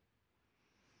sins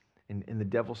and the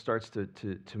devil starts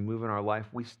to move in our life,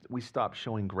 we stop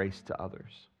showing grace to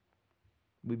others.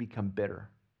 We become bitter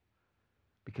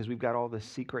because we've got all this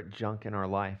secret junk in our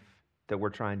life that we're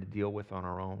trying to deal with on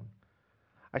our own.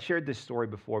 I shared this story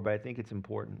before, but I think it's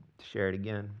important to share it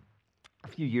again. A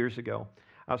few years ago,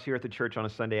 I was here at the church on a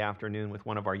Sunday afternoon with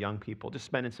one of our young people, just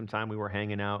spending some time. We were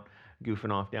hanging out,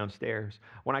 goofing off downstairs,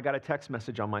 when I got a text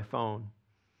message on my phone.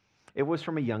 It was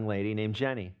from a young lady named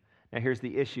Jenny. Now here's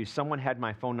the issue. Someone had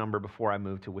my phone number before I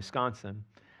moved to Wisconsin.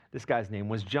 This guy's name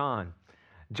was John.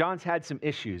 John's had some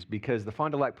issues because the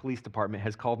Fond du Lac Police Department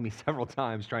has called me several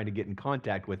times trying to get in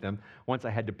contact with him once I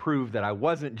had to prove that I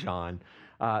wasn't John.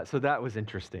 So that was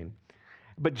interesting.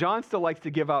 But John still likes to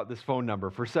give out this phone number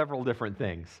for several different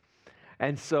things.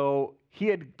 And so he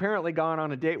had apparently gone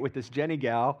on a date with this Jenny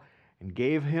gal and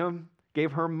gave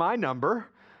her my number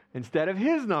instead of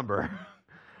his number.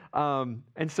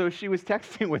 And so she was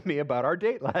texting with me about our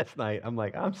date last night. I'm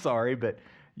like, I'm sorry, but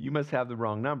you must have the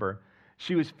wrong number.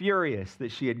 She was furious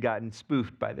that she had gotten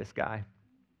spoofed by this guy.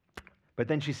 But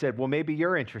then she said, well, maybe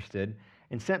you're interested,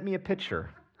 and sent me a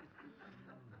picture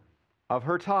of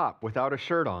her top without a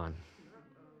shirt on.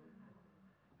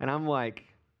 And I'm like,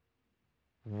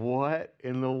 what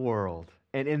in the world?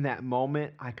 And in that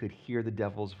moment, I could hear the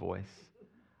devil's voice.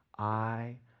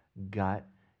 I got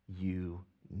you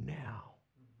now.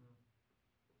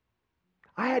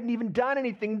 I hadn't even done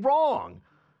anything wrong.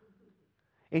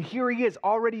 And here he is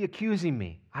already accusing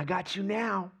me. I got you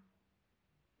now.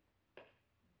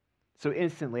 So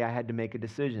instantly I had to make a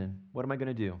decision. What am I going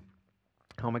to do?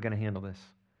 How am I going to handle this?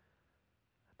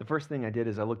 The first thing I did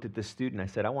is I looked at this student. I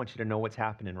said, I want you to know what's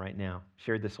happening right now.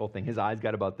 Shared this whole thing. His eyes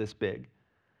got about this big.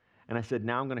 And I said,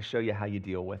 now I'm going to show you how you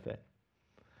deal with it.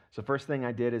 So first thing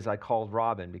I did is I called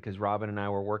Robin, because Robin and I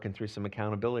were working through some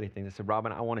accountability things. I said,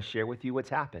 Robin, I want to share with you what's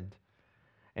happened.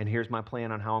 And here's my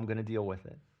plan on how I'm going to deal with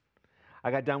it. I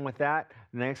got done with that.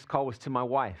 The next call was to my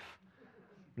wife.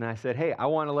 And I said, hey, I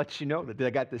want to let you know that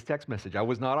I got this text message. I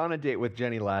was not on a date with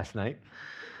Jenny last night.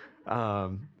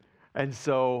 And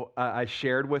so I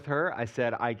shared with her. I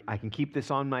said, I can keep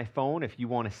this on my phone if you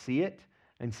want to see it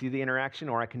and see the interaction,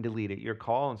 or I can delete it, your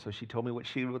call. And so she told me what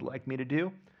she would like me to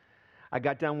do. I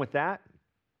got done with that.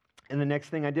 And the next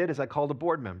thing I did is I called a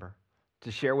board member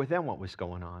to share with them what was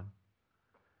going on.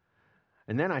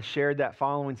 And then I shared that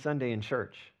following Sunday in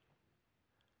church.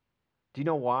 Do you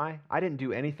know why? I didn't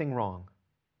do anything wrong.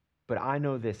 But I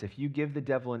know this. If you give the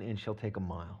devil an inch, he'll take a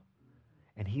mile.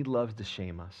 And he loves to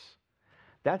shame us.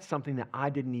 That's something that I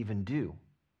didn't even do.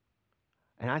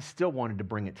 And I still wanted to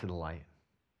bring it to the light.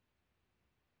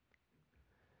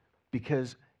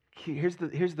 Because here's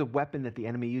the weapon that the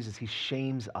enemy uses. He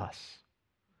shames us.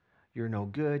 You're no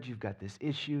good. You've got this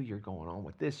issue. You're going on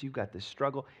with this. You've got this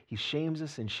struggle. He shames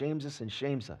us and shames us and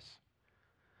shames us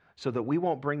so that we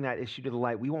won't bring that issue to the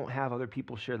light. We won't have other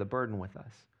people share the burden with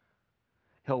us.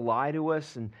 He'll lie to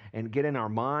us and get in our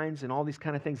minds and all these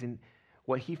kind of things. And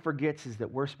what he forgets is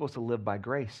that we're supposed to live by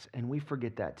grace, and we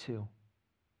forget that too.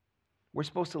 We're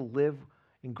supposed to live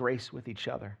in grace with each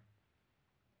other.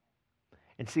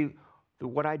 And see,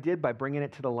 what I did by bringing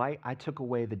it to the light, I took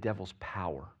away the devil's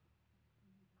power.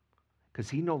 Because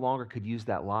he no longer could use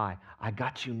that lie. I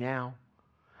got you now.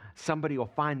 Somebody will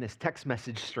find this text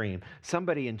message stream.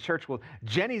 Somebody in church will,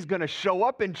 Jenny's going to show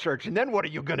up in church, and then what are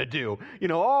you going to do? You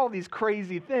know, all these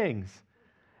crazy things.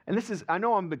 And this is, I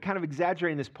know I'm kind of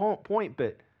exaggerating this point,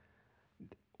 but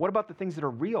what about the things that are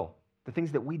real? The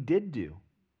things that we did do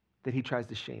that he tries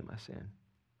to shame us in?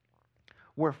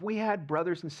 Where if we had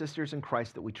brothers and sisters in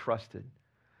Christ that we trusted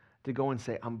to go and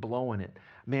say, I'm blowing it.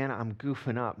 Man, I'm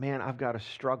goofing up. Man, I've got a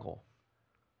struggle.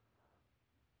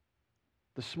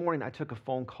 This morning, I took a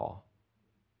phone call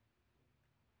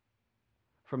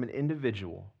from an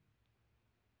individual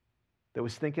that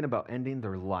was thinking about ending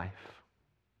their life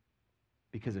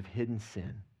because of hidden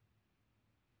sin.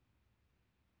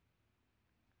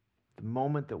 The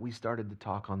moment that we started to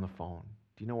talk on the phone,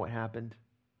 do you know what happened?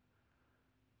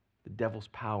 The devil's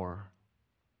power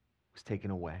was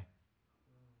taken away,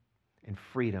 and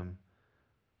freedom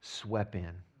swept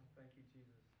in.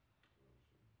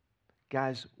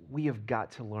 Guys, we have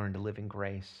got to learn to live in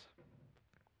grace.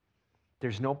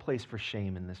 There's no place for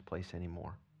shame in this place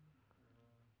anymore.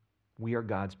 We are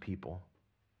God's people.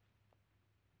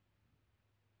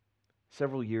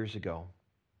 Several years ago,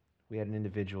 we had an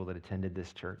individual that attended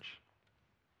this church.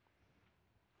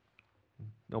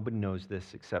 Nobody knows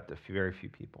this except very few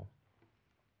people.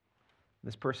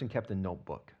 This person kept a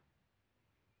notebook.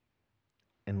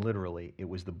 And literally, it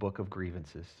was the book of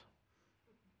grievances.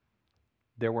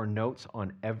 There were notes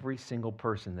on every single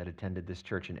person that attended this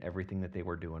church and everything that they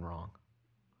were doing wrong.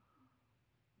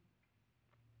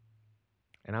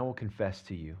 And I will confess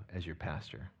to you as your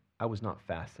pastor, I was not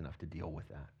fast enough to deal with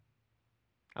that.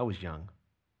 I was young.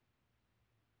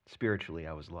 Spiritually,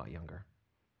 I was a lot younger.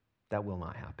 That will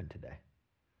not happen today.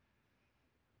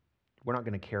 We're not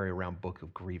going to carry around a book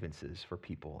of grievances for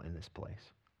people in this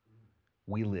place.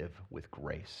 We live with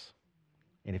grace.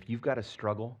 And if you've got a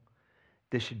struggle,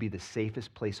 this should be the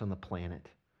safest place on the planet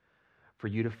for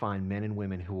you to find men and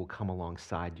women who will come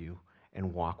alongside you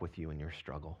and walk with you in your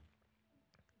struggle.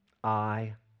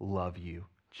 I love you,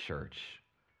 church.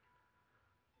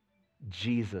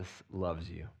 Jesus loves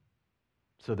you.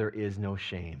 So there is no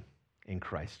shame in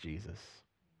Christ Jesus.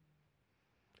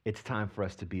 It's time for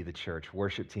us to be the church.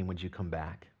 Worship team, would you come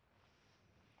back?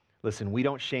 Listen, we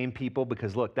don't shame people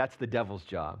because, look, that's the devil's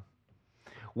job.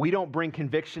 We don't bring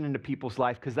conviction into people's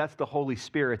life because that's the Holy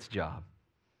Spirit's job.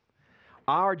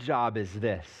 Our job is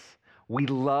this. We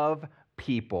love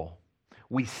people.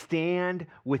 We stand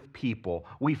with people.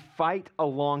 We fight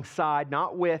alongside,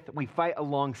 not with, we fight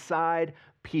alongside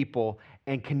people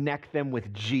and connect them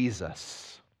with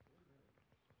Jesus.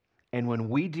 And when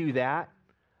we do that,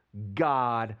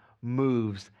 God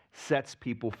moves, sets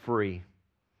people free.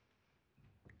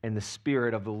 And the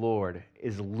Spirit of the Lord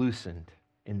is loosened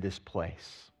in this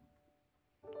place.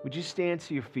 Would you stand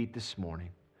to your feet this morning?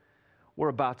 We're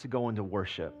about to go into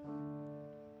worship.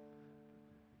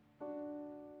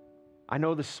 I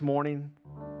know this morning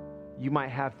you might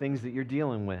have things that you're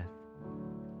dealing with.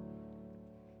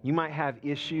 You might have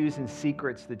issues and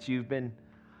secrets that you've been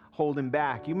holding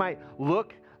back. You might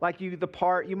look like you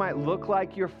might look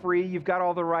like you're free. You've got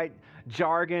all the right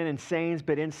jargon and sayings,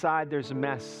 but inside there's a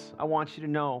mess. I want you to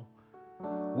know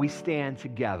we stand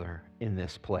together in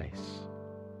this place.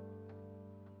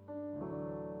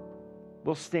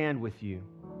 We'll stand with you.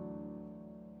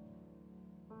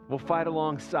 We'll fight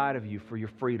alongside of you for your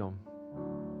freedom.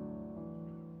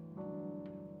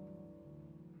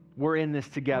 We're in this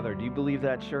together. Do you believe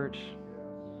that, church?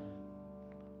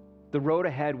 The road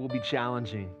ahead will be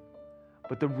challenging,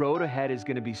 but the road ahead is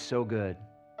going to be so good.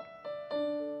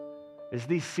 As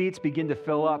these seats begin to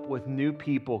fill up with new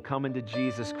people coming to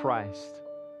Jesus Christ,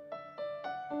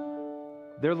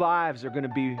 their lives are going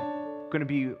to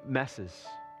be messes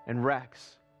and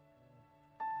wrecks.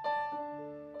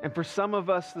 And for some of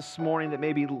us this morning that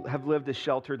maybe have lived a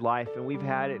sheltered life and we've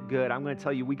had it good, I'm going to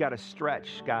tell you we got to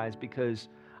stretch, guys, because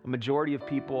a majority of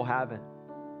people haven't.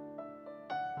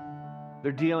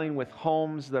 They're dealing with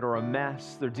homes that are a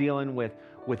mess. They're dealing with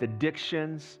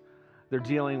addictions. They're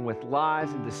dealing with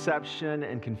lies and deception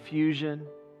and confusion.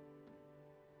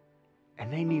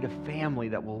 And they need a family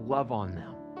that will love on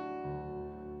them.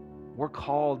 We're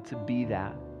called to be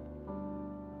that.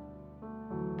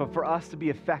 But for us to be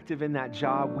effective in that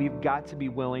job, we've got to be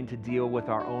willing to deal with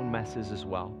our own messes as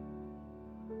well.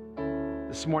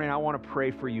 This morning, I want to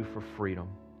pray for you for freedom.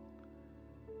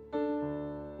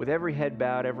 With every head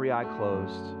bowed, every eye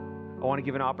closed, I want to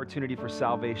give an opportunity for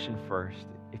salvation first.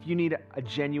 If you need a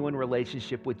genuine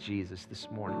relationship with Jesus this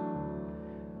morning,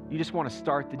 you just want to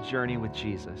start the journey with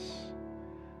Jesus,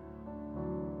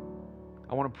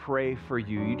 I want to pray for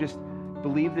you. You just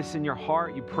believe this in your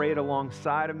heart. You pray it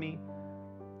alongside of me.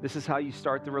 This is how you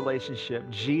start the relationship.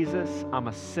 Jesus, I'm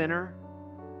a sinner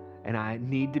and I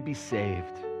need to be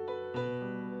saved.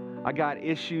 I got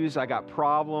issues. I got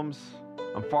problems.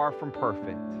 I'm far from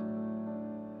perfect.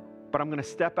 But I'm going to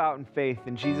step out in faith.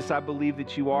 And Jesus, I believe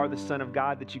that you are the Son of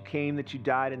God, that you came, that you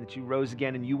died, and that you rose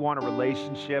again, and you want a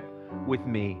relationship with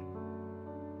me.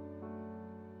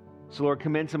 So Lord,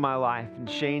 come into my life and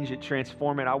change it,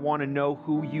 transform it. I want to know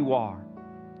who you are.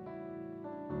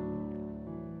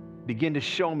 Begin to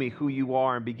show me who you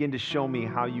are and begin to show me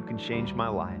how you can change my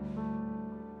life.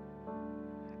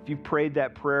 If you've prayed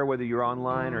that prayer, whether you're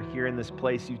online or here in this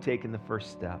place, you've taken the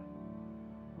first step.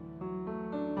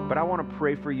 But I want to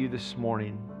pray for you this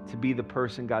morning to be the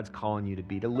person God's calling you to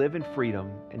be, to live in freedom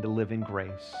and to live in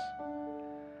grace.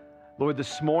 Lord,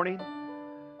 this morning,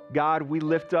 God, we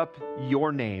lift up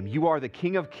your name. You are the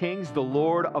King of Kings, the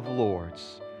Lord of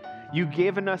Lords. You've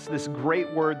given us this great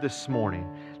word this morning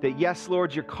that, yes,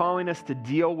 Lord, you're calling us to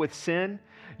deal with sin.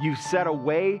 You've set a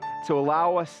way to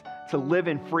allow us to live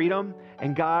in freedom.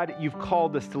 And God, you've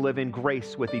called us to live in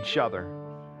grace with each other.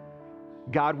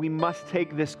 God, we must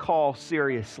take this call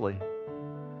seriously.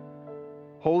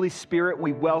 Holy Spirit,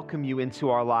 we welcome you into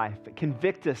our life.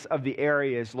 Convict us of the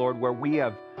areas, Lord, where we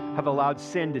have allowed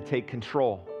sin to take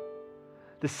control.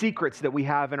 The secrets that we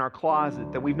have in our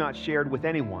closet that we've not shared with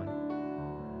anyone,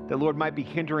 that, Lord, might be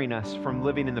hindering us from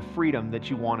living in the freedom that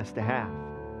you want us to have.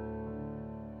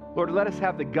 Lord, let us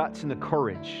have the guts and the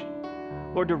courage,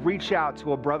 Lord, to reach out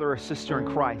to a brother or sister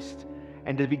in Christ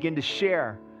and to begin to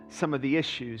share some of the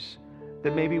issues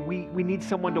that maybe we need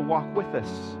someone to walk with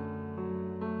us.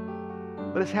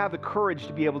 Let us have the courage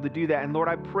to be able to do that. And Lord,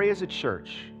 I pray as a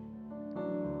church,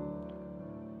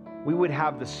 we would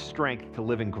have the strength to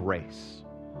live in grace.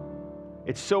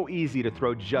 It's so easy to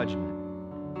throw judgment.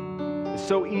 It's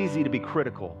so easy to be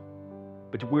critical,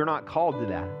 but we're not called to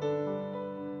that.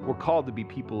 We're called to be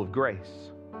people of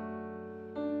grace.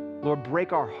 Lord,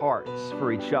 break our hearts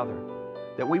for each other,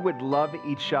 that we would love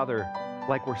each other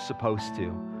like we're supposed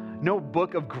to. No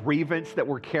book of grievance that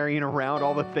we're carrying around,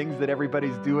 all the things that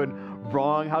everybody's doing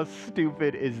wrong. How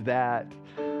stupid is that?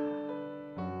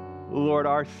 Lord,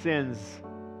 our sins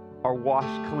are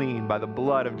washed clean by the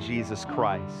blood of Jesus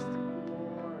Christ.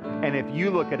 And if you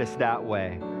look at us that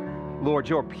way, Lord,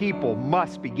 your people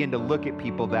must begin to look at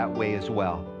people that way as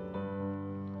well.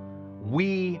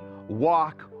 We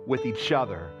walk with each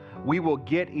other. We will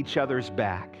get each other's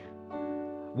back.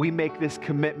 We make this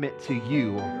commitment to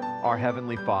you, our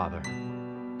Heavenly Father.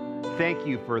 Thank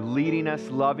you for leading us,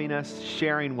 loving us,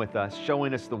 sharing with us,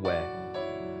 showing us the way.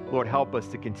 Lord, help us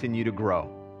to continue to grow.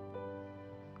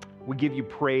 We give you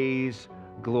praise,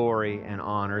 glory, and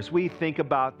honor. As we think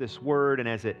about this word and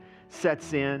as it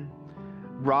sets in,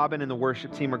 Robin and the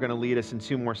worship team are going to lead us in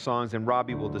 2 more songs, and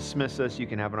Robbie will dismiss us. You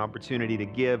can have an opportunity to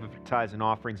give tithes and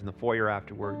offerings in the foyer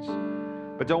afterwards.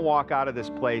 But don't walk out of this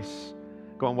place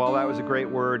going, well, that was a great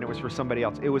word and it was for somebody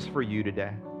else. It was for you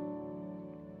today.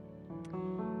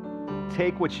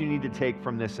 Take what you need to take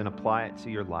from this and apply it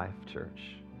to your life,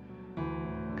 church,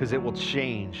 because it will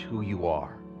change who you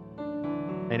are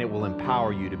and it will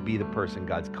empower you to be the person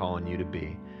God's calling you to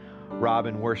be.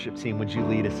 Robin, worship team, would you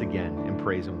lead us again in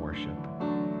praise and worship?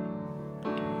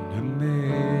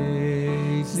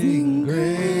 Amazing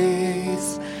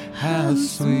grace, how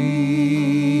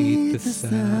sweet the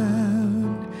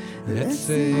sound that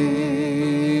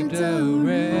saved a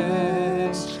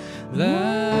wretch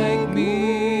like me.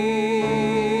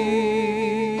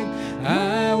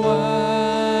 I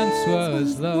once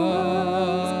was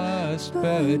lost,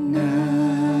 but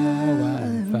now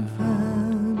I'm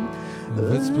found.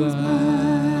 Was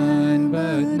blind,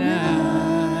 but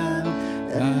now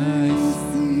I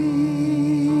see.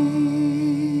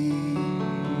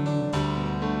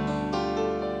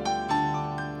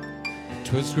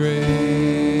 'Twas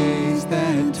grace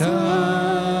that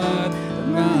taught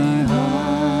my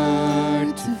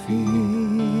heart to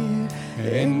fear,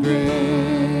 and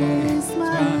grace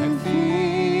my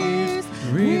fears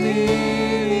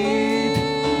relieved.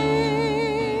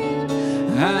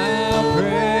 How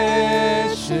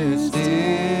precious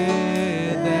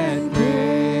did that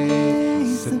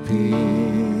grace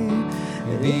appear,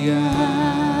 the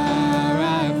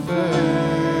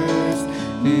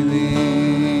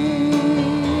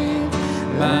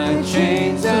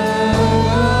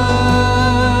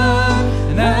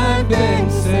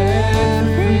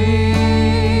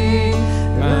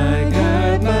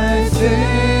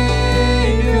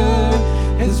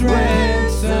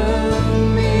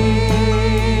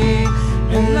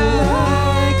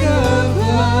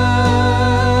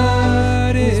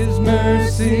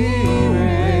mercy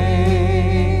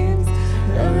reigns.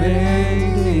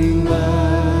 Amazing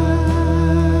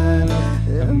love,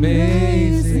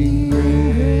 amazing grace.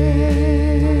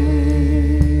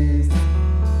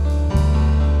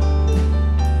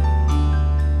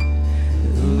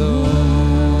 The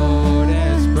Lord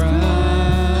has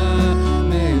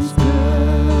promised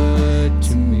good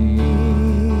to me.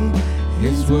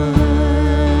 His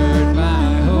word,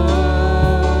 my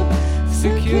hope,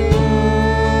 secure.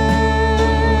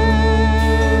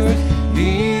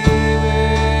 He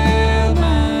will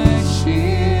my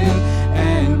shield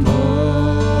and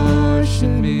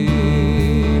portion be,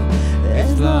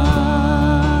 as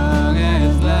long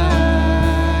as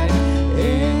life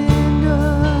endures.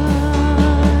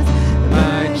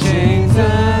 My chains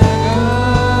are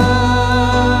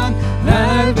gone,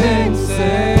 I've been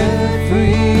set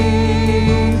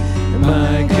free.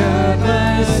 My God,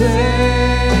 my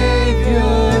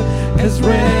Savior has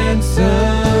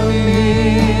ransomed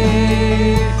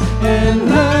me, and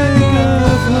like a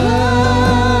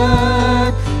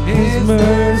flood, His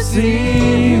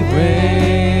mercy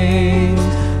reigns,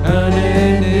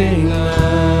 unending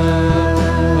love.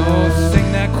 Oh, sing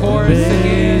that chorus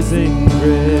again.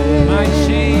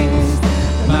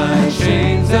 My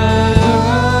chains are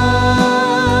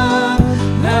gone,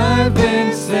 I've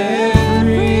been set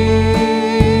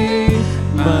free.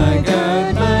 My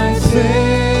God, my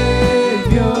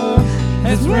Savior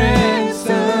has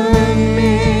ransomed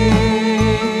me,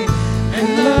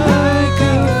 and like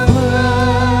a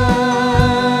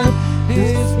flood,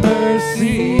 His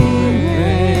mercy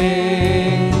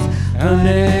reigns,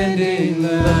 unending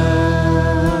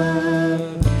love,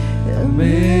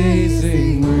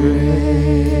 amazing grace.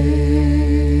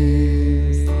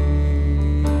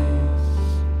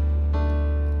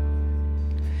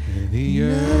 The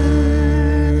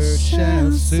earth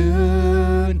shall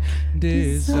soon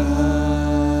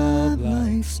dissolve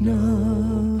like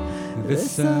snow. The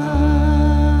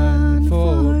sun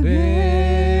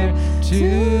forbear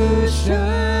to shine,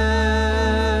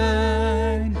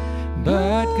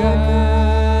 but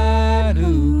God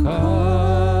who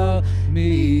called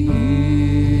me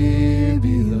here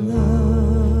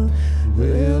below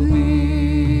will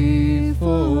be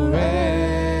forever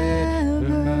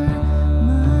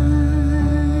mine.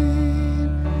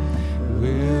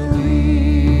 Will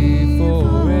be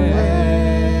forever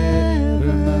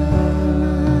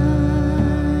mine.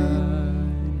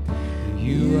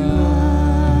 You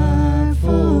are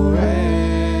forever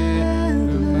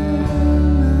mine.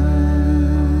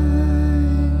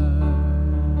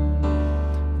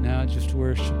 Now just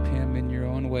worship Him in your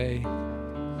own way.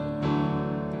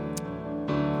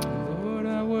 Lord,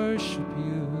 I worship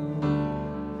you.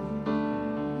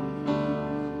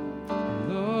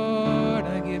 Lord,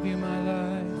 I give you my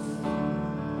life.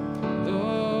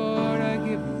 Lord, I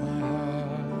give you my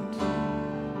heart.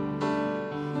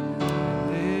 I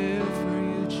live for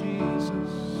you,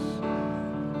 Jesus.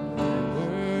 I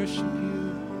worship you.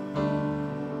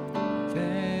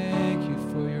 Thank you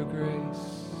for your grace.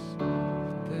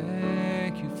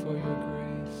 Thank you for your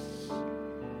grace.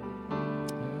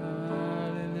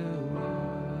 Hallelujah.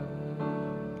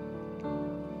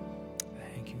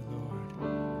 Thank you, Lord.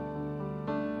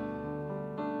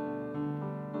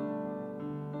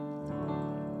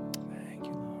 Thank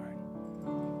you, Lord.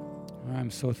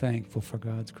 I'm so thankful for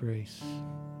God's grace.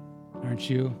 Aren't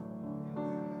you?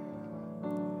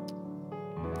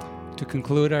 To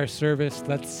conclude our service,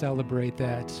 let's celebrate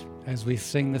that as we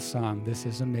sing the song, This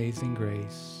is Amazing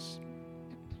Grace.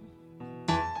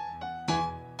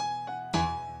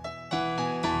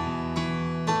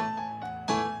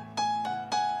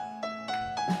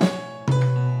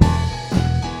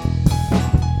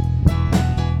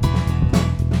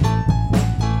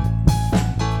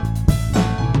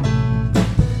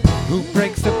 Who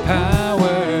breaks the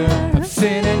power of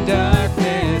sin and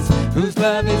darkness, whose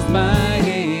love is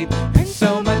mighty and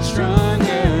so much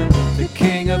stronger, the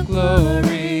King of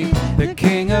glory, the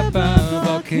King above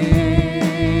all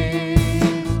kings,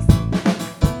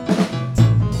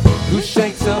 who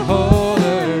shakes the whole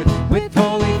earth with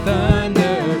holy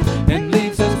thunder and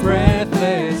leaves us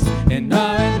breathless in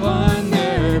awe and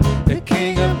wonder, the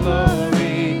King of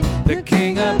glory, the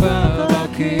King above all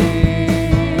kings.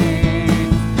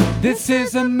 This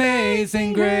is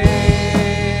amazing grace.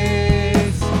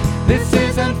 This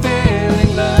is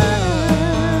unfailing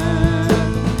love,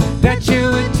 that you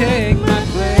would take my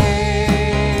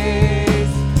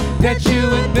place, that you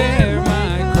would bear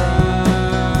my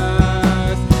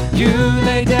cross. You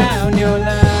lay down your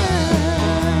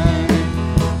life,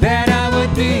 that I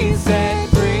would be set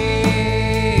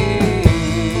free.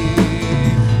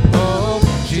 Oh,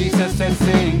 Jesus, I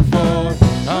sing for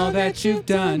all that you've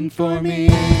done for me.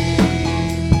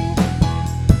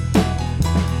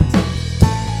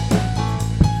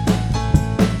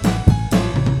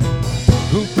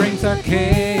 Who brings our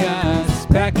chaos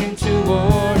back into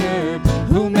order?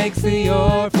 Who makes the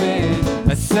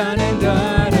orphan a son and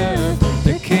daughter?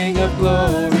 The King of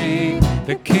glory,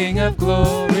 the King of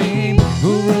glory,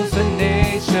 who rules the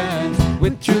nations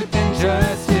with truth and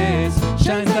justice,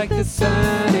 shines like the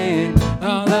sun in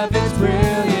all of its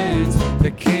brilliance.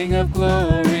 The King of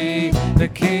glory, the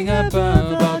King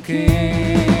above all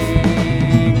kings.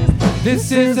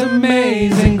 This is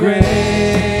amazing grace.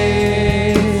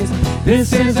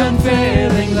 This is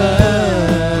unfailing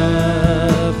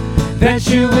love, that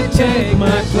you would take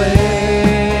my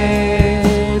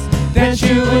place, that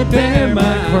you would bear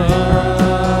my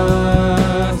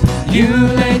cross. You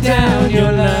laid down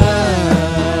your life,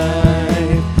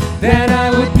 that I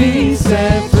would be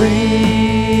set free.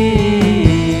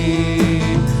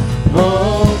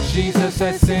 Oh, Jesus,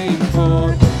 I sing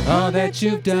for all that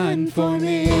you've done for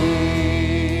me.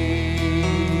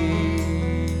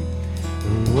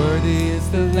 Worthy is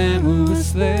the Lamb who was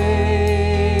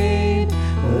slain.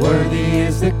 Worthy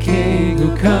is the King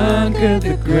who conquered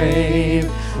the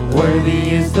grave.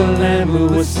 Worthy is the Lamb who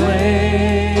was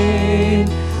slain.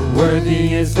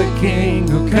 Worthy is the King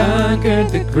who conquered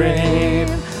the grave.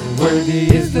 Worthy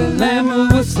is the Lamb who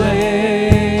was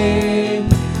slain.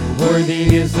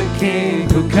 Worthy is the King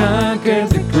who conquered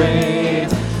the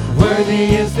grave.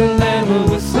 Worthy is the Lamb who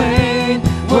was slain.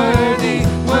 Worthy,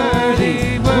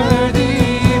 worthy, worthy.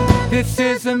 This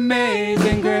is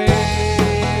amazing grace.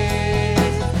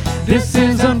 This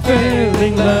is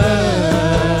unfailing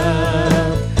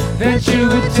love, that you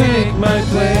would take my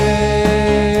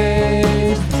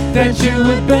place, that you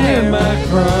would bear my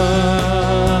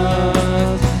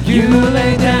cross. You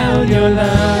lay down your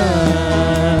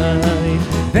life,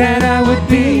 that I would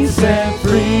be set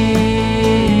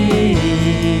free.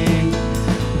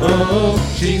 Oh,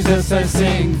 Jesus, I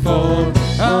sing for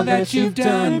all that you've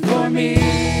done for me.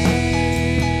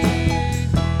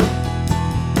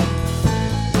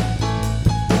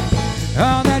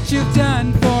 All that you've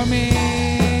done for me.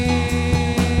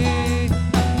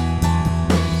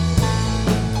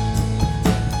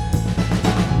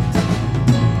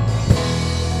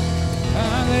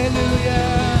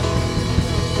 Hallelujah.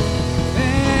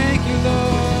 Thank you,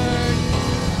 Lord.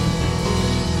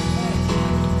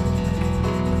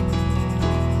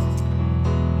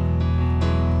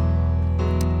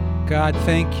 God,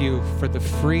 thank you for the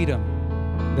freedom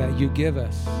that you give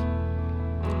us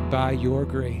by your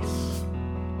grace.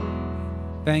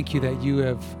 Thank you that you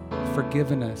have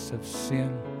forgiven us of sin,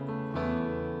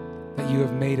 that you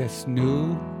have made us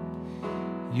new,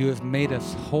 you have made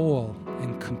us whole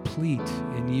and complete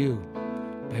in you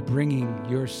by bringing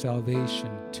your salvation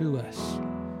to us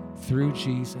through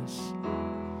Jesus.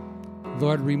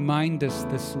 Lord, remind us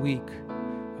this week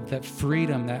of that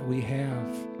freedom that we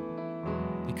have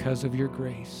because of your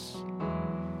grace.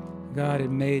 God, it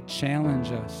may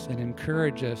challenge us and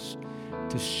encourage us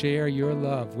to share your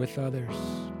love with others,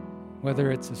 whether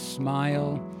it's a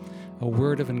smile, a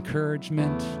word of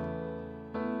encouragement,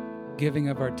 giving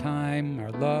of our time,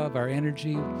 our love, our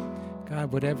energy.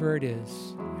 God, whatever it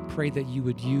is, I pray that you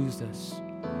would use us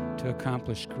to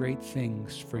accomplish great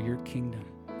things for your kingdom.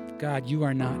 God, you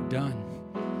are not done.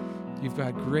 You've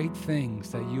got great things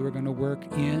that you are going to work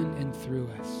in and through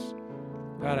us.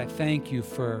 God, I thank you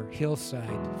for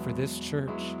Hillside, for this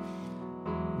church.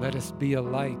 Let us be a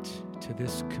light to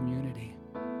this community.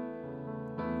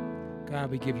 God,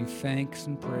 we give you thanks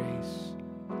and praise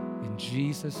in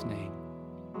Jesus' name.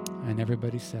 And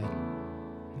everybody said,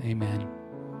 amen.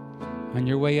 On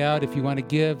your way out, if you want to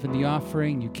give in the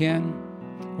offering, you can,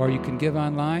 or you can give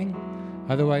online.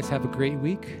 Otherwise, have a great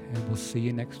week, and we'll see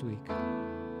you next week.